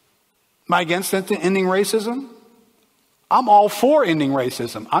 Am I against ending racism? I'm all for ending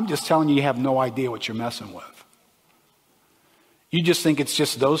racism. I'm just telling you, you have no idea what you're messing with. You just think it's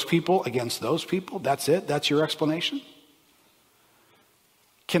just those people against those people? That's it? That's your explanation?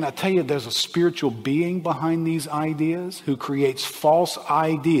 Can I tell you there's a spiritual being behind these ideas who creates false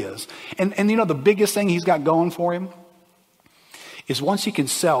ideas? And you know the biggest thing he's got going for him is once he can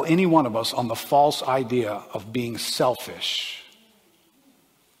sell any one of us on the false idea of being selfish,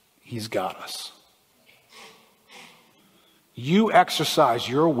 he's got us. You exercise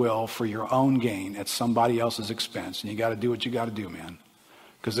your will for your own gain at somebody else's expense. And you got to do what you got to do, man.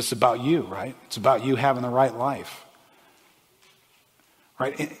 Because it's about you, right? It's about you having the right life.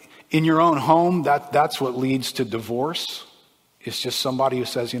 Right? In your own home, that's what leads to divorce. It's just somebody who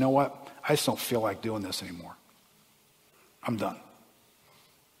says, you know what? I just don't feel like doing this anymore. I'm done.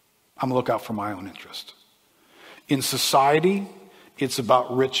 I'm going to look out for my own interest. In society, it's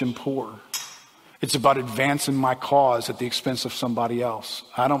about rich and poor. It's about advancing my cause at the expense of somebody else.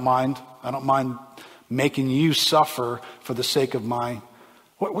 I don't mind making you suffer for the sake of where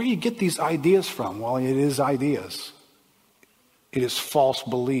do you get these ideas from? Well, it is ideas. It is false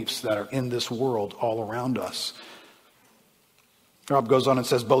beliefs that are in this world all around us. Rob goes on and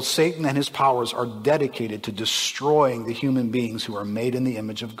says, both Satan and his powers are dedicated to destroying the human beings who are made in the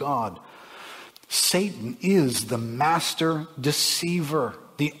image of God. Satan is the master deceiver,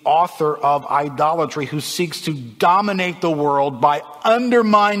 the author of idolatry, who seeks to dominate the world by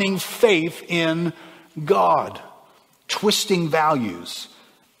undermining faith in God, twisting values,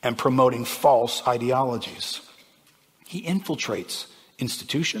 and promoting false ideologies. He infiltrates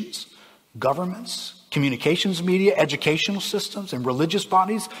institutions, governments, communications media, educational systems, and religious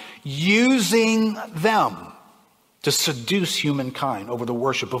bodies, using them to seduce humankind over the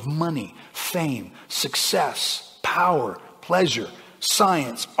worship of money, fame, success, power, pleasure,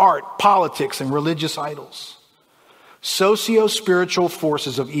 science, art, politics, and religious idols. Socio-spiritual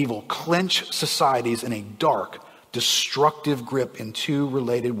forces of evil clench societies in a dark, destructive grip in two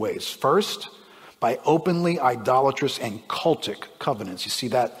related ways. First, by openly idolatrous and cultic covenants. You see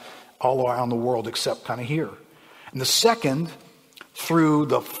that all around the world except kind of here. And the second, through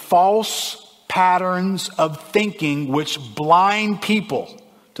the false patterns of thinking which blind people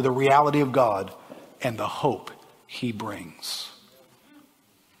to the reality of God and the hope he brings.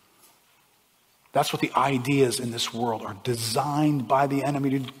 That's what the ideas in this world are designed by the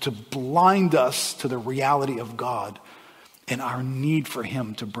enemy to blind us to the reality of God and our need for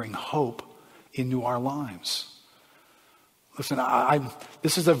him to bring hope into our lives. Listen,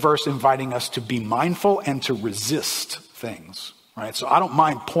 this is a verse inviting us to be mindful and to resist things, right? So I don't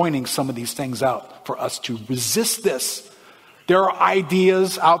mind pointing some of these things out for us to resist this. There are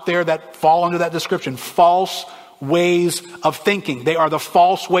ideas out there that fall under that description, false ways of thinking. They are the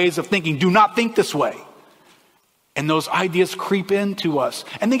false ways of thinking. Do not think this way. And those ideas creep into us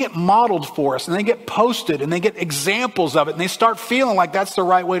and they get modeled for us and they get posted and they get examples of it and they start feeling like that's the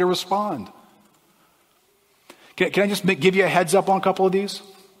right way to respond. Can I just give you a heads up on a couple of these?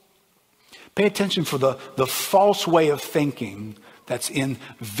 Pay attention for the false way of thinking that's in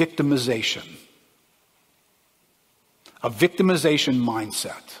victimization. A victimization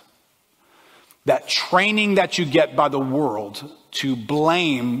mindset. That training that you get by the world to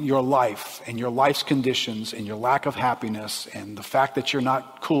blame your life and your life's conditions and your lack of happiness and the fact that you're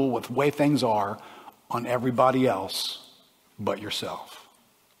not cool with the way things are on everybody else but yourself.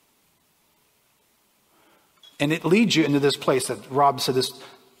 And it leads you into this place that Rob said, this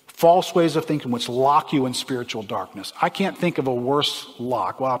false ways of thinking which lock you in spiritual darkness. I can't think of a worse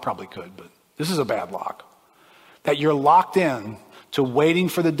lock. Well, I probably could, but this is a bad lock. That you're locked in to waiting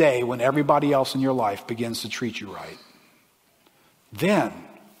for the day when everybody else in your life begins to treat you right. Then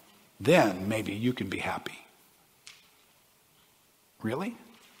maybe you can be happy. Really?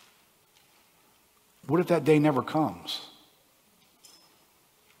 What if that day never comes?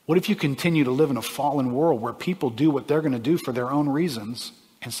 What if you continue to live in a fallen world where people do what they're going to do for their own reasons,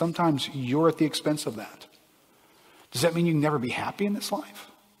 and sometimes you're at the expense of that? Does that mean you can never be happy in this life?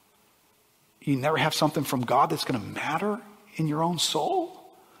 You never have something from God that's going to matter in your own soul?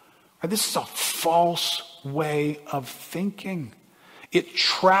 This is a false way of thinking. It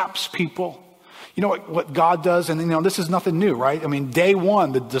traps people. You know what God does? And this is nothing new, right? I mean, day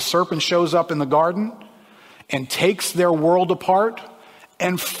one, the serpent shows up in the garden and takes their world apart.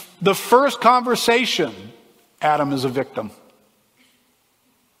 And the first conversation, Adam is a victim.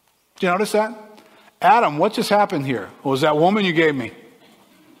 Do you notice that? Adam, what just happened here? What was that woman you gave me?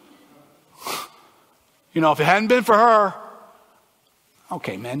 If it hadn't been for her,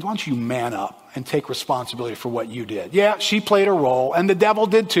 okay, man, why don't you man up and take responsibility for what you did? Yeah, she played a role, and the devil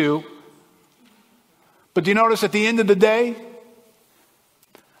did too. But do you notice at the end of the day,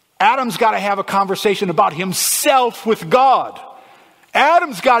 Adam's got to have a conversation about himself with God.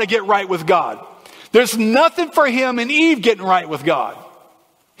 Adam's got to get right with God. There's nothing for him and Eve getting right with God.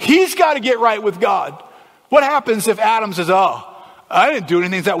 He's got to get right with God. What happens if Adam says, oh, I didn't do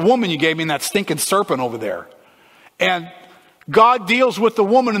anything. It's that woman you gave me and that stinking serpent over there. And God deals with the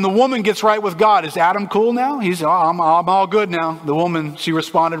woman and the woman gets right with God. Is Adam cool now? He's, I'm all good now. The woman, she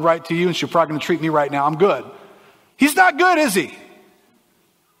responded right to you and she's probably going to treat me right now. I'm good. He's not good, is he?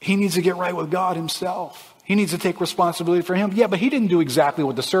 He needs to get right with God himself. He needs to take responsibility for him. Yeah, but he didn't do exactly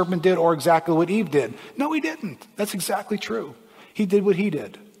what the serpent did or exactly what Eve did. No, he didn't. That's exactly true. He did what he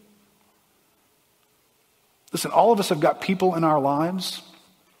did. Listen, all of us have got people in our lives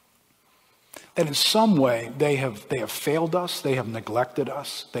that in some way they have failed us, they have neglected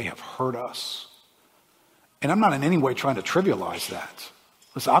us, they have hurt us. And I'm not in any way trying to trivialize that.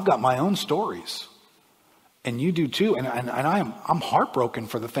 Listen, I've got my own stories. And you do too. And I'm heartbroken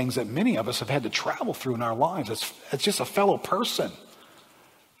for the things that many of us have had to travel through in our lives. It's just a fellow person.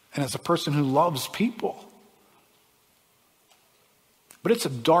 And as a person who loves people. But it's a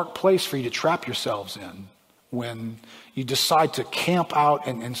dark place for you to trap yourselves in when you decide to camp out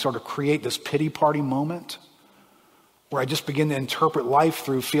and sort of create this pity party moment where I just begin to interpret life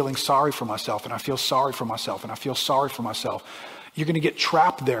through feeling sorry for myself, and I feel sorry for myself, and I feel sorry for myself. You're going to get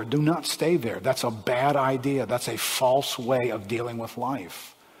trapped there. Do not stay there. That's a bad idea. That's a false way of dealing with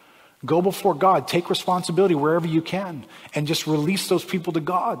life. Go before God. Take responsibility wherever you can and just release those people to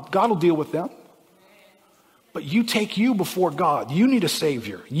God. God will deal with them. But you take you before God. You need a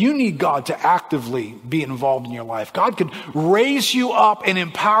Savior. You need God to actively be involved in your life. God could raise you up and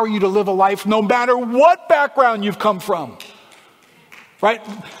empower you to live a life no matter what background you've come from. Right?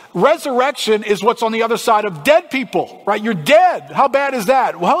 Resurrection is what's on the other side of dead people. Right? You're dead. How bad is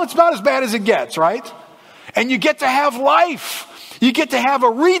that? Well, it's about as bad as it gets, right? And you get to have life. You get to have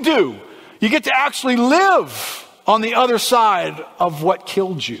a redo. You get to actually live on the other side of what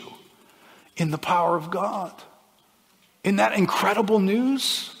killed you. In the power of God. Isn't that incredible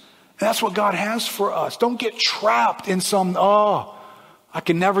news? And that's what God has for us. Don't get trapped in some, I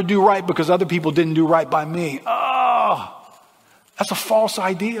can never do right because other people didn't do right by me. That's a false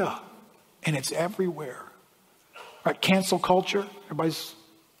idea. And it's everywhere. Right? Cancel culture. Everybody's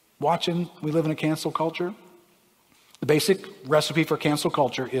watching. We live in a cancel culture. The basic recipe for cancel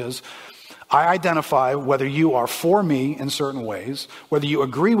culture is I identify whether you are for me in certain ways, whether you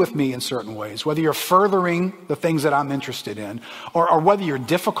agree with me in certain ways, whether you're furthering the things that I'm interested in, or whether you're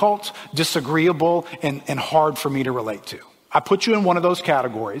difficult, disagreeable, and hard for me to relate to. I put you in one of those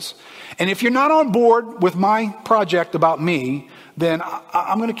categories. And if you're not on board with my project about me, then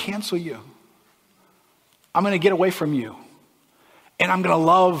I'm going to cancel you. I'm going to get away from you. And I'm going to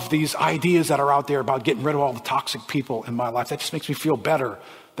love these ideas that are out there about getting rid of all the toxic people in my life. That just makes me feel better.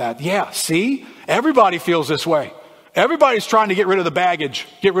 That, see, everybody feels this way. Everybody's trying to get rid of the baggage,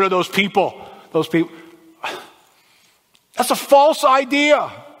 get rid of those people. That's a false idea.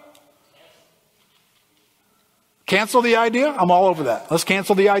 Cancel the idea? I'm all over that. Let's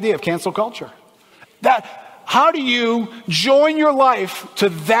cancel the idea of cancel culture. How do you join your life to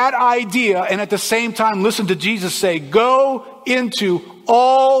that idea and at the same time listen to Jesus say, go into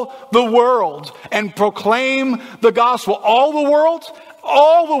all the world and proclaim the gospel? All the world?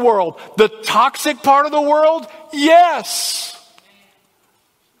 All the world. The toxic part of the world? Yes.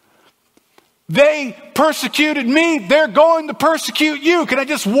 They persecuted me. They're going to persecute you. Can I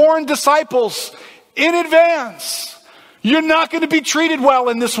just warn disciples in advance? You're not going to be treated well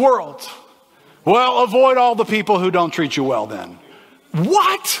in this world. Well, avoid all the people who don't treat you well then.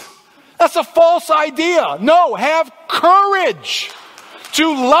 What? That's a false idea. No, have courage to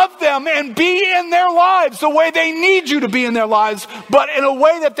love them and be in their lives the way they need you to be in their lives, but in a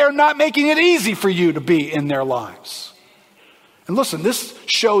way that they're not making it easy for you to be in their lives. And listen, this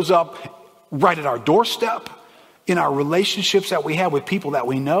shows up right at our doorstep, in our relationships that we have with people that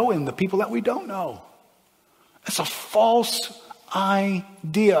we know and the people that we don't know. It's a false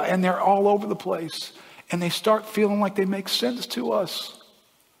idea, and they're all over the place. And they start feeling like they make sense to us.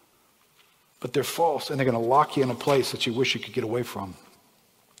 But they're false, and they're going to lock you in a place that you wish you could get away from.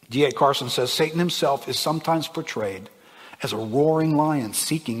 D.A. Carson says, Satan himself is sometimes portrayed as a roaring lion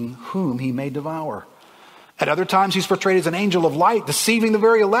seeking whom he may devour. At other times, he's portrayed as an angel of light, deceiving the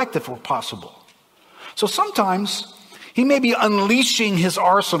very elect if possible. So sometimes he may be unleashing his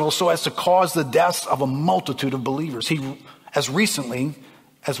arsenal so as to cause the deaths of a multitude of believers, as recently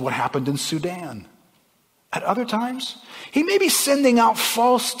as what happened in Sudan. At other times, he may be sending out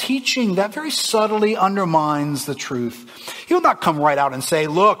false teaching that very subtly undermines the truth. He'll not come right out and say,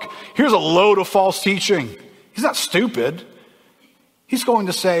 look, here's a load of false teaching. He's not stupid. He's going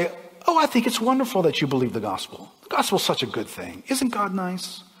to say, I think it's wonderful that you believe the gospel. The gospel's such a good thing. Isn't God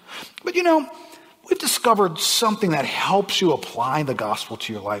nice? But we've discovered something that helps you apply the gospel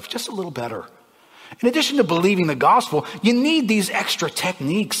to your life just a little better. In addition to believing the gospel, you need these extra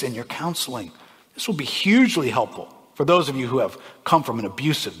techniques in your counseling. This will be hugely helpful for those of you who have come from an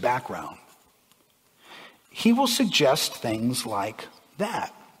abusive background. He will suggest things like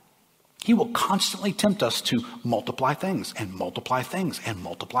that. He will constantly tempt us to multiply things and multiply things and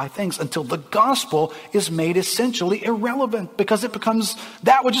multiply things until the gospel is made essentially irrelevant because it becomes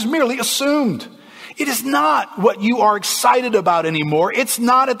that which is merely assumed. It is not what you are excited about anymore. It's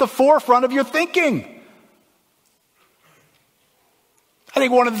not at the forefront of your thinking. I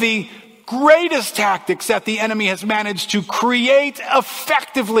think one of the greatest tactics that the enemy has managed to create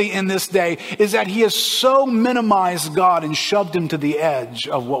effectively in this day is that he has so minimized God and shoved him to the edge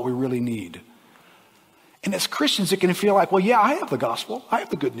of what we really need. And as Christians, it can feel like, well, yeah, I have the gospel. I have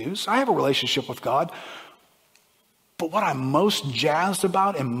the good news. I have a relationship with God. But what I'm most jazzed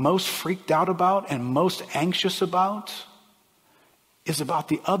about and most freaked out about and most anxious about is about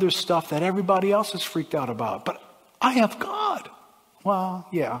the other stuff that everybody else is freaked out about. But I have God. Well,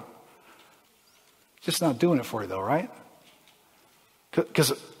 yeah. Just not doing it for you though, right?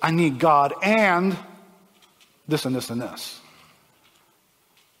 Because I need God and this and this and this.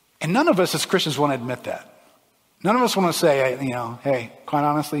 And none of us as Christians want to admit that. None of us want to say, hey, quite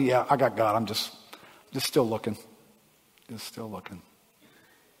honestly, yeah, I got God. I'm just still looking. Just still looking.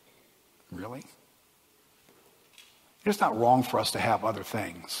 Really? It's not wrong for us to have other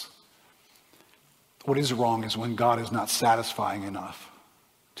things. What is wrong is when God is not satisfying enough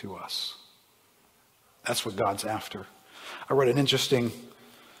to us. That's what God's after. I read an interesting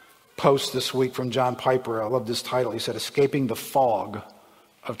post this week from John Piper. I love this title. He said, "Escaping the Fog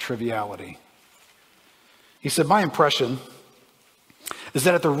of Triviality." He said, "My impression is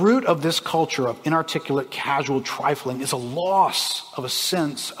that at the root of this culture of inarticulate, casual trifling is a loss of a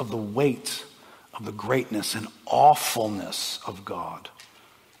sense of the weight of the greatness and awfulness of God."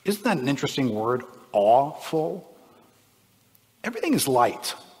 Isn't that an interesting word? Awful. Everything is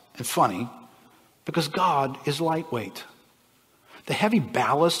light and funny because God is lightweight. The heavy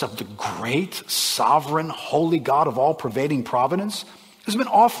ballast of the great, sovereign, holy God of all pervading providence has been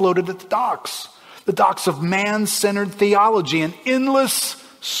offloaded at the docks of man-centered theology and endless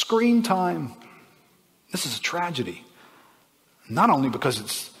screen time. This is a tragedy, not only because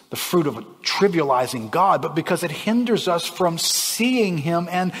it's the fruit of a trivializing God, but because it hinders us from seeing him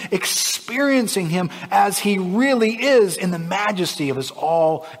and experiencing him as he really is in the majesty of his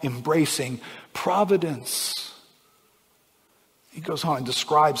all-embracing providence. He goes on and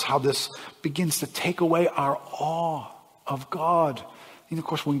describes how this begins to take away our awe of God. And of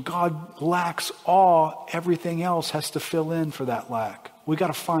course, when God lacks awe, everything else has to fill in for that lack. We got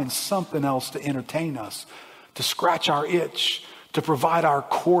to find something else to entertain us, to scratch our itch, to provide our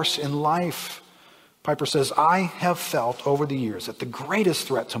course in life. Piper says, "I have felt over the years that the greatest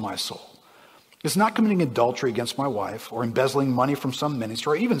threat to my soul is not committing adultery against my wife or embezzling money from some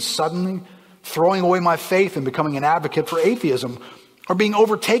minister or even suddenly throwing away my faith and becoming an advocate for atheism or being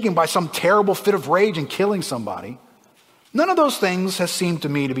overtaken by some terrible fit of rage and killing somebody. None of those things has seemed to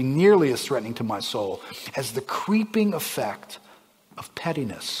me to be nearly as threatening to my soul as the creeping effect of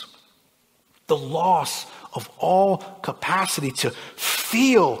pettiness, the loss of all capacity to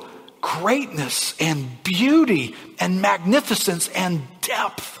feel greatness and beauty and magnificence and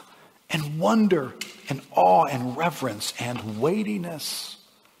depth and wonder and awe and reverence and weightiness.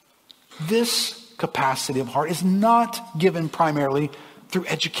 This capacity of heart is not given primarily through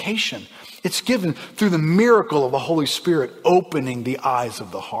education. It's given through the miracle of the Holy Spirit opening the eyes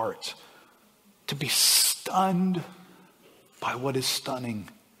of the heart to be stunned by what is stunning,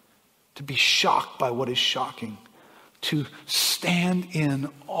 to be shocked by what is shocking, to stand in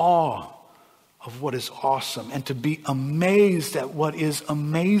awe of what is awesome, and to be amazed at what is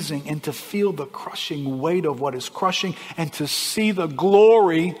amazing, and to feel the crushing weight of what is crushing, and to see the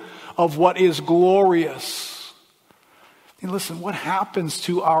glory of what is glorious. And listen, what happens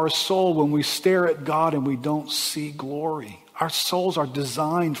to our soul when we stare at God and we don't see glory? Our souls are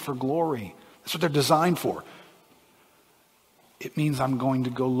designed for glory. That's what they're designed for. It means I'm going to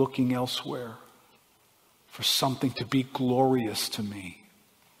go looking elsewhere for something to be glorious to me.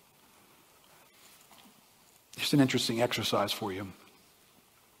 Here's an interesting exercise for you.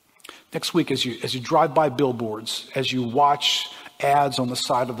 Next week, as you drive by billboards, as you watch ads on the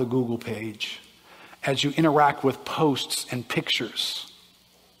side of the Google page, as you interact with posts and pictures,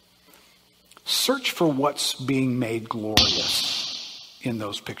 search for what's being made glorious in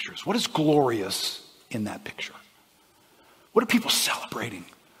those pictures. What is glorious in that picture? What are people celebrating?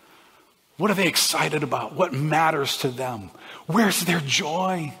 What are they excited about? What matters to them? Where's their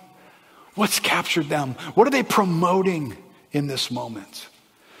joy? What's captured them? What are they promoting in this moment?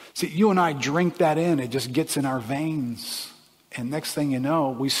 See, you and I drink that in. It just gets in our veins. And next thing you know,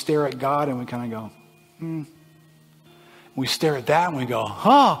 we stare at God and we kind of go, We stare at that and we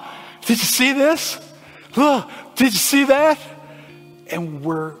go, did you see this? Did you see that? And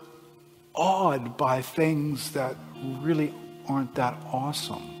we're awed by things that really aren't that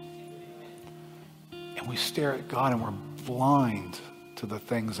awesome. And we stare at God and we're blind to the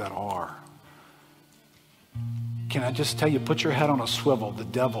things that are. Can I just tell you, put your head on a swivel. The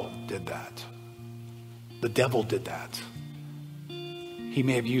devil did that. The devil did that. He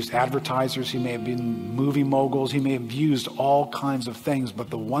may have used advertisers. He may have been movie moguls. He may have used all kinds of things. But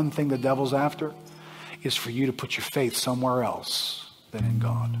the one thing the devil's after is for you to put your faith somewhere else than in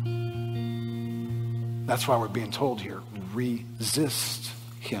God. That's why we're being told here, resist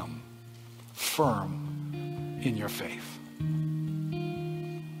him, firm in your faith.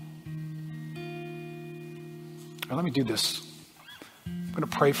 Now, let me do this I'm going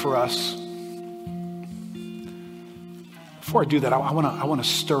to pray for us. Before I do that, I want to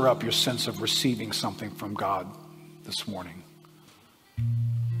stir up your sense of receiving something from God this morning.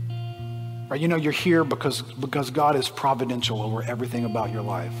 Right? You know, you're here because God is providential over everything about your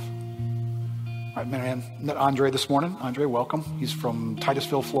life. Right, man, met Andre this morning. Andre, welcome. He's from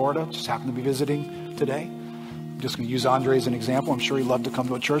Titusville, Florida. Just happened to be visiting today. I'm just going to use Andre as an example. I'm sure he'd love to come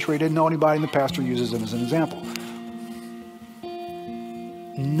to a church where he didn't know anybody, and the pastor uses him as an example.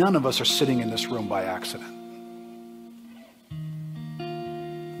 None of us are sitting in this room by accident.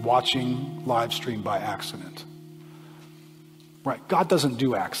 Watching live stream by accident. Right? God doesn't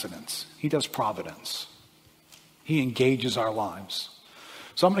do accidents. He does providence. He engages our lives.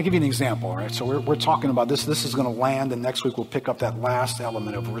 So I'm going to give you an example, all right? So we're talking about this. This is going to land, and next week we'll pick up that last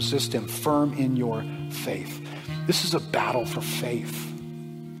element of resist him, firm in your faith. This is a battle for faith.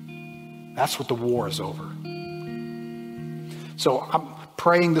 That's what the war is over. So I'm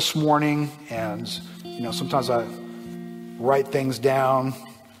praying this morning, and sometimes I write things down.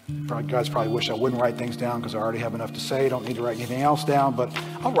 You guys probably wish I wouldn't write things down because I already have enough to say. Don't need to write anything else down, but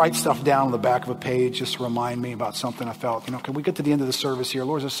I'll write stuff down on the back of a page just to remind me about something I felt. Can we get to the end of the service here?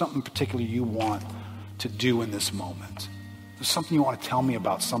 Lord, is there something particular you want to do in this moment? There's something you want to tell me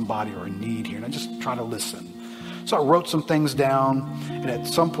about somebody or a need here, and I just try to listen. So I wrote some things down, and at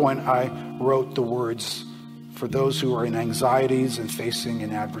some point I wrote the words, for those who are in anxieties and facing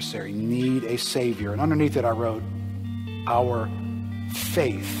an adversary, need a Savior. And underneath it I wrote, our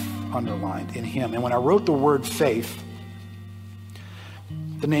faith underlined in him. And when I wrote the word faith,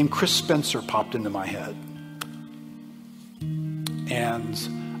 the name Chris Spencer popped into my head. And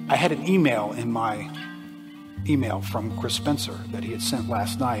I had an email in my email from Chris Spencer that he had sent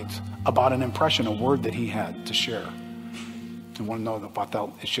last night about an impression, a word that he had to share. I want to know if I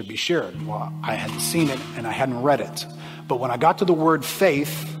felt it should be shared. Well, I hadn't seen it and I hadn't read it. But when I got to the word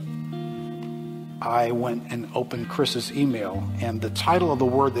faith, I went and opened Chris's email, and the title of the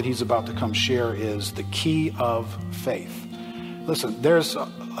word that he's about to come share is The Key of Faith. Listen, there's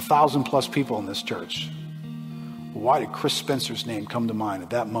 1,000+ people in this church. Why did Chris Spencer's name come to mind at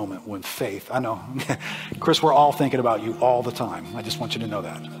that moment when faith? I know, Chris, we're all thinking about you all the time. I just want you to know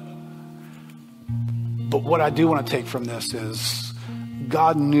that. But what I do want to take from this is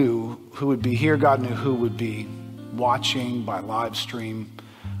God knew who would be here. God knew who would be watching by live stream.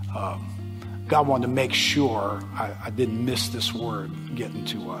 God wanted to make sure I didn't miss this word getting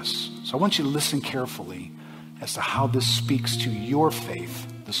to us. So I want you to listen carefully as to how this speaks to your faith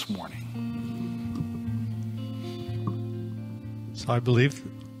this morning. So I believe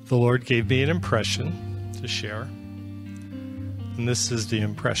the Lord gave me an impression to share. And this is the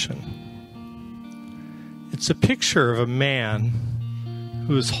impression. It's a picture of a man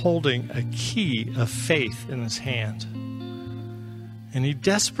who is holding a key of faith in his hand. And he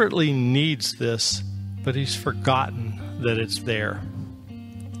desperately needs this, but he's forgotten that it's there.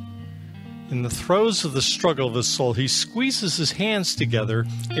 In the throes of the struggle of his soul, he squeezes his hands together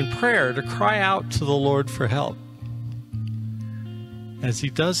in prayer to cry out to the Lord for help. As he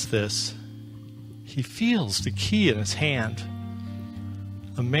does this, he feels the key in his hand,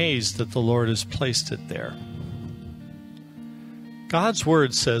 amazed that the Lord has placed it there. God's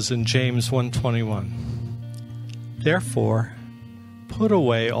word says in James 1:21, therefore, put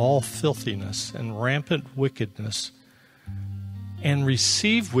away all filthiness and rampant wickedness, and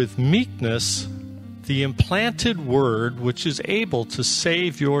receive with meekness the implanted word which is able to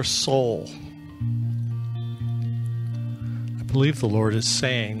save your soul. I believe the Lord is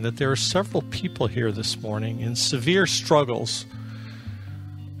saying that there are several people here this morning in severe struggles.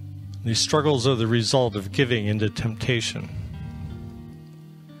 These struggles are the result of giving into temptation.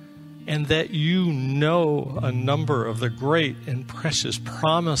 And that you know a number of the great and precious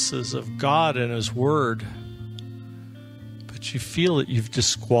promises of God and His Word, but you feel that you've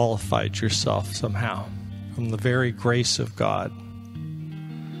disqualified yourself somehow from the very grace of God.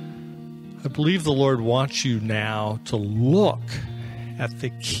 I believe the Lord wants you now to look at the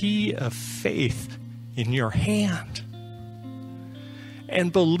key of faith in your hand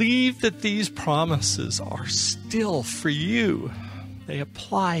and believe that these promises are still for you. They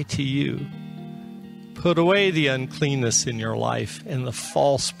apply to you. Put away the uncleanness in your life and the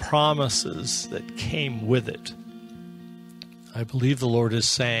false promises that came with it. I believe the Lord is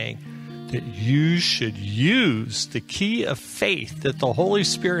saying that you should use the key of faith that the Holy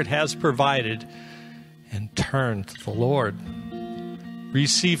Spirit has provided and turn to the Lord.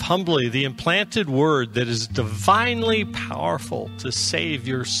 Receive humbly the implanted word that is divinely powerful to save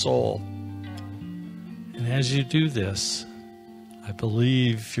your soul. And as you do this, I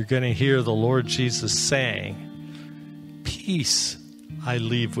believe you're going to hear the Lord Jesus saying, peace I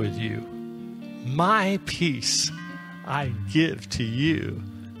leave with you. My peace I give to you.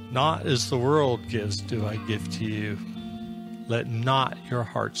 Not as the world gives do I give to you. Let not your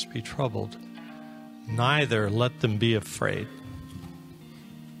hearts be troubled, neither let them be afraid.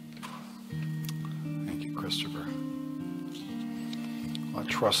 Thank you, Christopher. I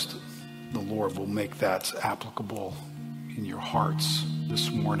trust the Lord will make that applicable in your hearts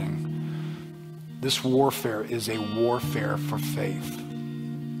this morning. This warfare is a warfare for faith.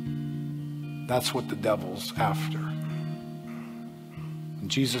 That's what the devil's after. When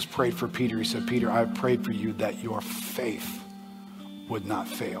Jesus prayed for Peter, he said, Peter, I prayed for you that your faith would not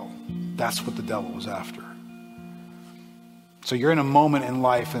fail. That's what the devil was after. So you're in a moment in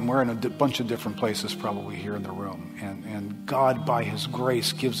life, and we're in a bunch of different places probably here in the room. And God, by his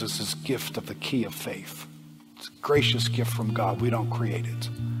grace, gives us this gift of the key of faith. It's a gracious gift from God. We don't create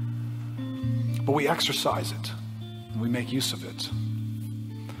it. But we exercise it. And we make use of it.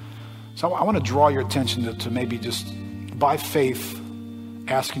 So I want to draw your attention to maybe just, by faith,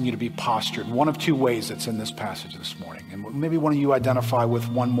 asking you to be postured. One of two ways that's in this passage this morning. And maybe one of you identify with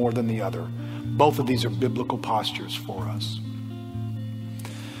one more than the other. Both of these are biblical postures for us.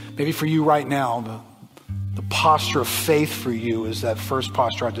 Maybe for you right now, the posture of faith for you is that first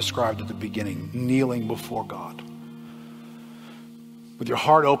posture I described at the beginning, kneeling before God. With your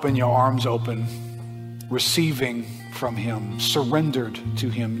heart open, your arms open, receiving from him, surrendered to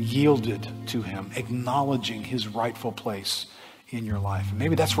him, yielded to him, acknowledging his rightful place in your life. And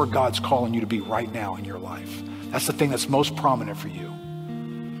maybe that's where God's calling you to be right now in your life. That's the thing that's most prominent for you.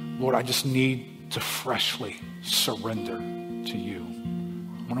 Lord, I just need to freshly surrender to you.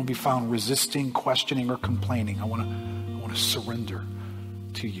 I want to be found resisting, questioning, or complaining. I want to surrender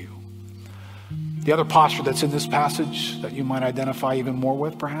to you. The other posture that's in this passage that you might identify even more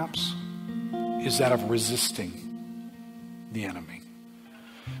with, perhaps, is that of resisting the enemy.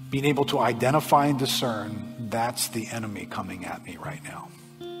 Being able to identify and discern, that's the enemy coming at me right now.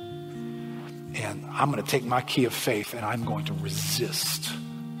 And I'm going to take my key of faith and I'm going to resist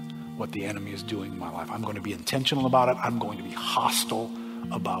what the enemy is doing in my life. I'm going to be intentional about it. I'm going to be hostile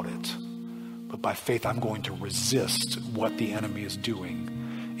about it. But by faith, I'm going to resist what the enemy is doing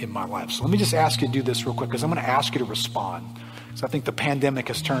in my life. So let me just ask you to do this real quick, because I'm going to ask you to respond. Because I think the pandemic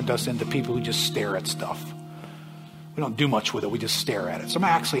has turned us into people who just stare at stuff. We don't do much with it. We just stare at it. So I'm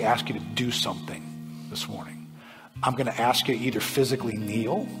going to actually ask you to do something this morning. I'm going to ask you to either physically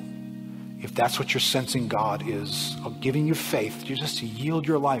kneel, if that's what you're sensing God is giving you faith, you just to yield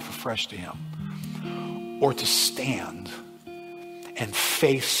your life afresh to him, or to stand and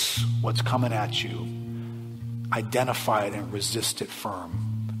face what's coming at you, identify it and resist it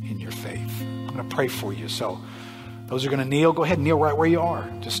firm in your faith. I'm going to pray for you. So those are going to kneel. Go ahead and kneel right where you are.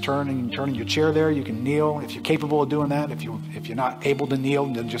 Just turn in your chair there. You can kneel if you're capable of doing that. If you're not able to kneel,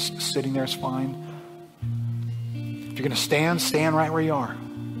 then just sitting there is fine. If you're going to stand right where you are.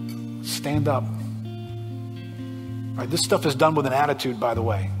 Stand up. All right, this stuff is done with an attitude, by the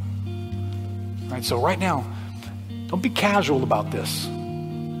way. All right, so right now, don't be casual about this.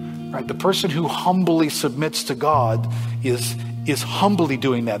 All right, the person who humbly submits to God is humbly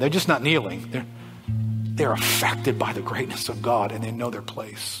doing that. They're just not kneeling. They're affected by the greatness of God, and they know their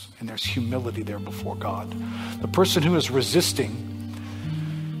place, and there's humility there before God. The person who is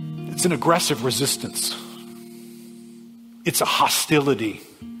resisting, it's an aggressive resistance. It's a hostility.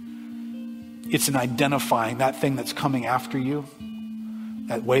 It's an identifying that thing that's coming after you,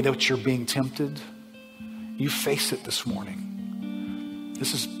 that way that you're being tempted. You face it this morning.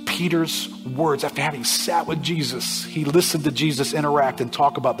 This is Peter's words after having sat with Jesus. He listened to Jesus interact and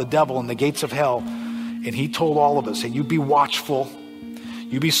talk about the devil and the gates of hell. And he told all of us, hey, you be watchful,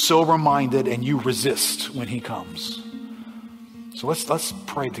 you be sober-minded, and you resist when he comes. So let's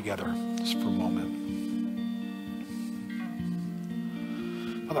pray together just for a moment.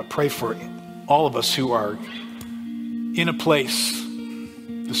 Father, I pray for all of us who are in a place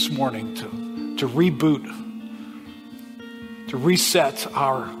this morning to reboot, to reset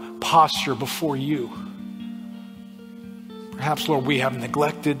our posture before you. Perhaps, Lord, we have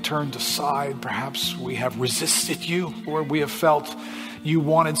neglected, turned aside. Perhaps we have resisted you. Lord, we have felt you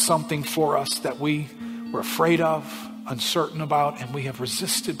wanted something for us that we were afraid of, uncertain about, and we have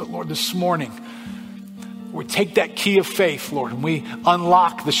resisted. But Lord, this morning, we take that key of faith, Lord, and we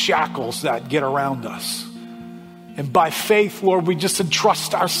unlock the shackles that get around us. And by faith, Lord, we just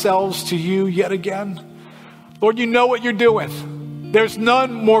entrust ourselves to you yet again. Lord, you know what you're doing. There's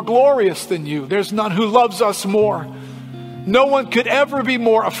none more glorious than you. There's none who loves us more. No one could ever be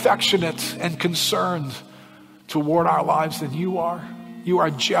more affectionate and concerned toward our lives than you are. You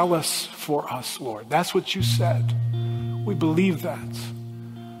are jealous for us, Lord. That's what you said. We believe that.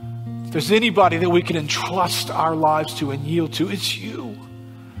 If there's anybody that we can entrust our lives to and yield to, it's you.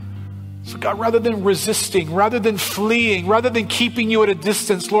 So God, rather than resisting, rather than fleeing, rather than keeping you at a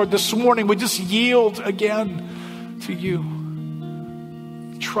distance, Lord, this morning we just yield again to you.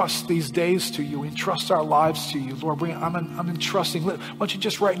 Trust these days to you. We entrust our lives to you. Lord, I'm entrusting. Why don't you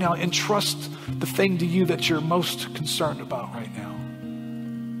just right now entrust the thing to you that you're most concerned about right now.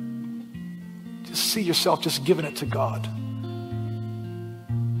 Just see yourself just giving it to God.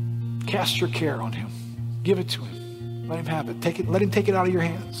 Cast your care on him. Give it to him. Let him have it. Take it. Let him take it out of your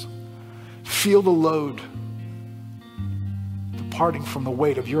hands. Feel the load departing from the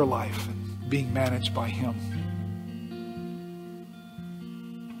weight of your life and being managed by him.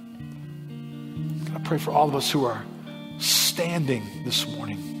 I pray for all of us who are standing this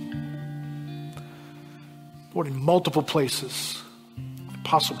morning. Lord, in multiple places,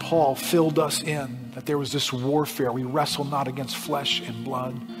 Apostle Paul filled us in that there was this warfare. We wrestle not against flesh and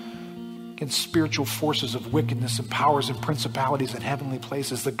blood, against spiritual forces of wickedness and powers and principalities in heavenly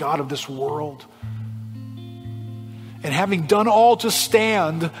places, the God of this world. And having done all to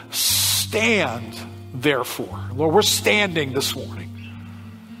stand, stand therefore. Lord, we're standing this morning.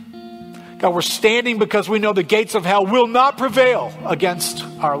 God, we're standing because we know the gates of hell will not prevail against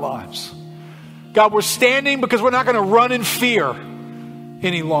our lives. God, we're standing because we're not going to run in fear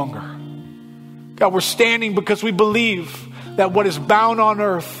any longer. God, we're standing because we believe that what is bound on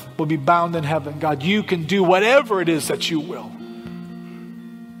earth will be bound in heaven. God, you can do whatever it is that you will.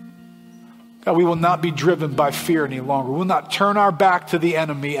 God, we will not be driven by fear any longer. We will not turn our back to the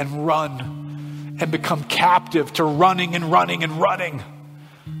enemy and run and become captive to running and running and running.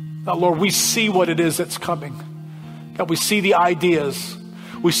 Now, Lord, we see what it is that's coming. God, we see the ideas.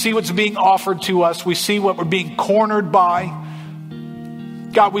 We see what's being offered to us. We see what we're being cornered by.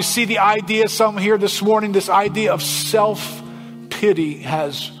 God, we see the idea, some here this morning, this idea of self-pity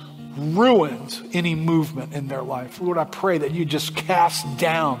has ruined any movement in their life. Lord, I pray that you just cast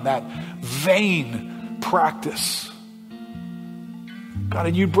down that vain practice. God,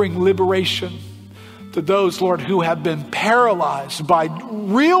 and you bring liberation to those, Lord, who have been paralyzed by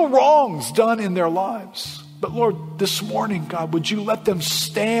real wrongs done in their lives. But Lord, this morning, God, would you let them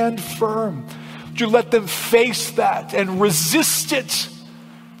stand firm? Would you let them face that and resist it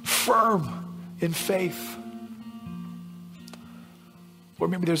firm in faith?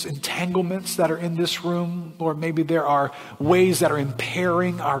 Lord, maybe there's entanglements that are in this room. Lord, maybe there are ways that are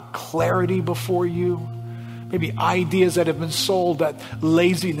impairing our clarity before you. Maybe ideas that have been sold that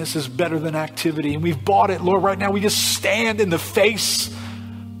laziness is better than activity. And we've bought it. Lord, right now we just stand in the face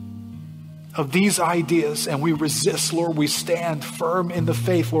of these ideas and we resist. Lord, we stand firm in the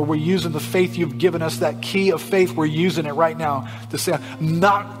faith. Lord, we're using the faith you've given us, that key of faith. We're using it right now to say, I'm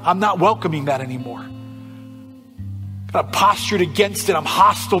not welcoming that anymore. God, I'm postured against it. I'm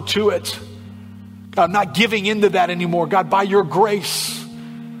hostile to it. God, I'm not giving into that anymore. God, by your grace,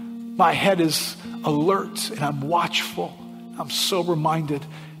 my head is alert and I'm watchful. I'm sober-minded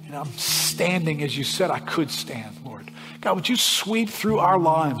and I'm standing as you said I could stand, Lord. God, would you sweep through our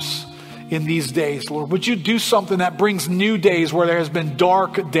lives in these days, Lord? Would you do something that brings new days where there has been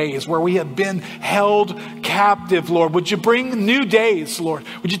dark days, where we have been held captive, Lord? Would you bring new days, Lord?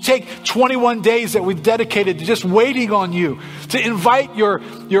 Would you take 21 days that we've dedicated to just waiting on you, to invite your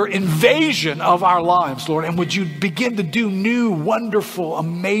invasion of our lives, Lord? And would you begin to do new, wonderful,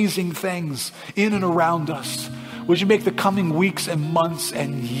 amazing things in and around us? Would you make the coming weeks and months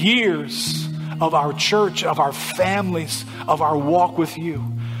and years of our church, of our families, of our walk with you,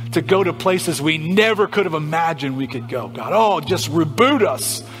 to go to places we never could have imagined we could go, God. Oh, just reboot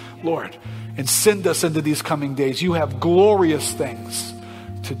us, Lord, and send us into these coming days. You have glorious things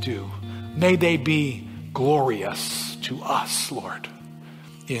to do. May they be glorious to us, Lord,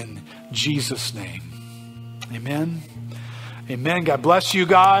 in Jesus' name. Amen. Amen. God bless you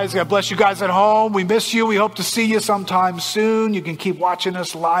guys. God bless you guys at home. We miss you. We hope to see you sometime soon. You can keep watching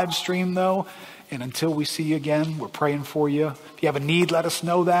us live stream, though. And until we see you again, we're praying for you. If you have a need, let us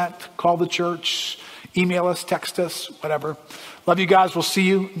know that. Call the church, email us, text us, whatever. Love you guys. We'll see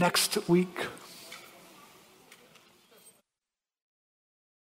you next week.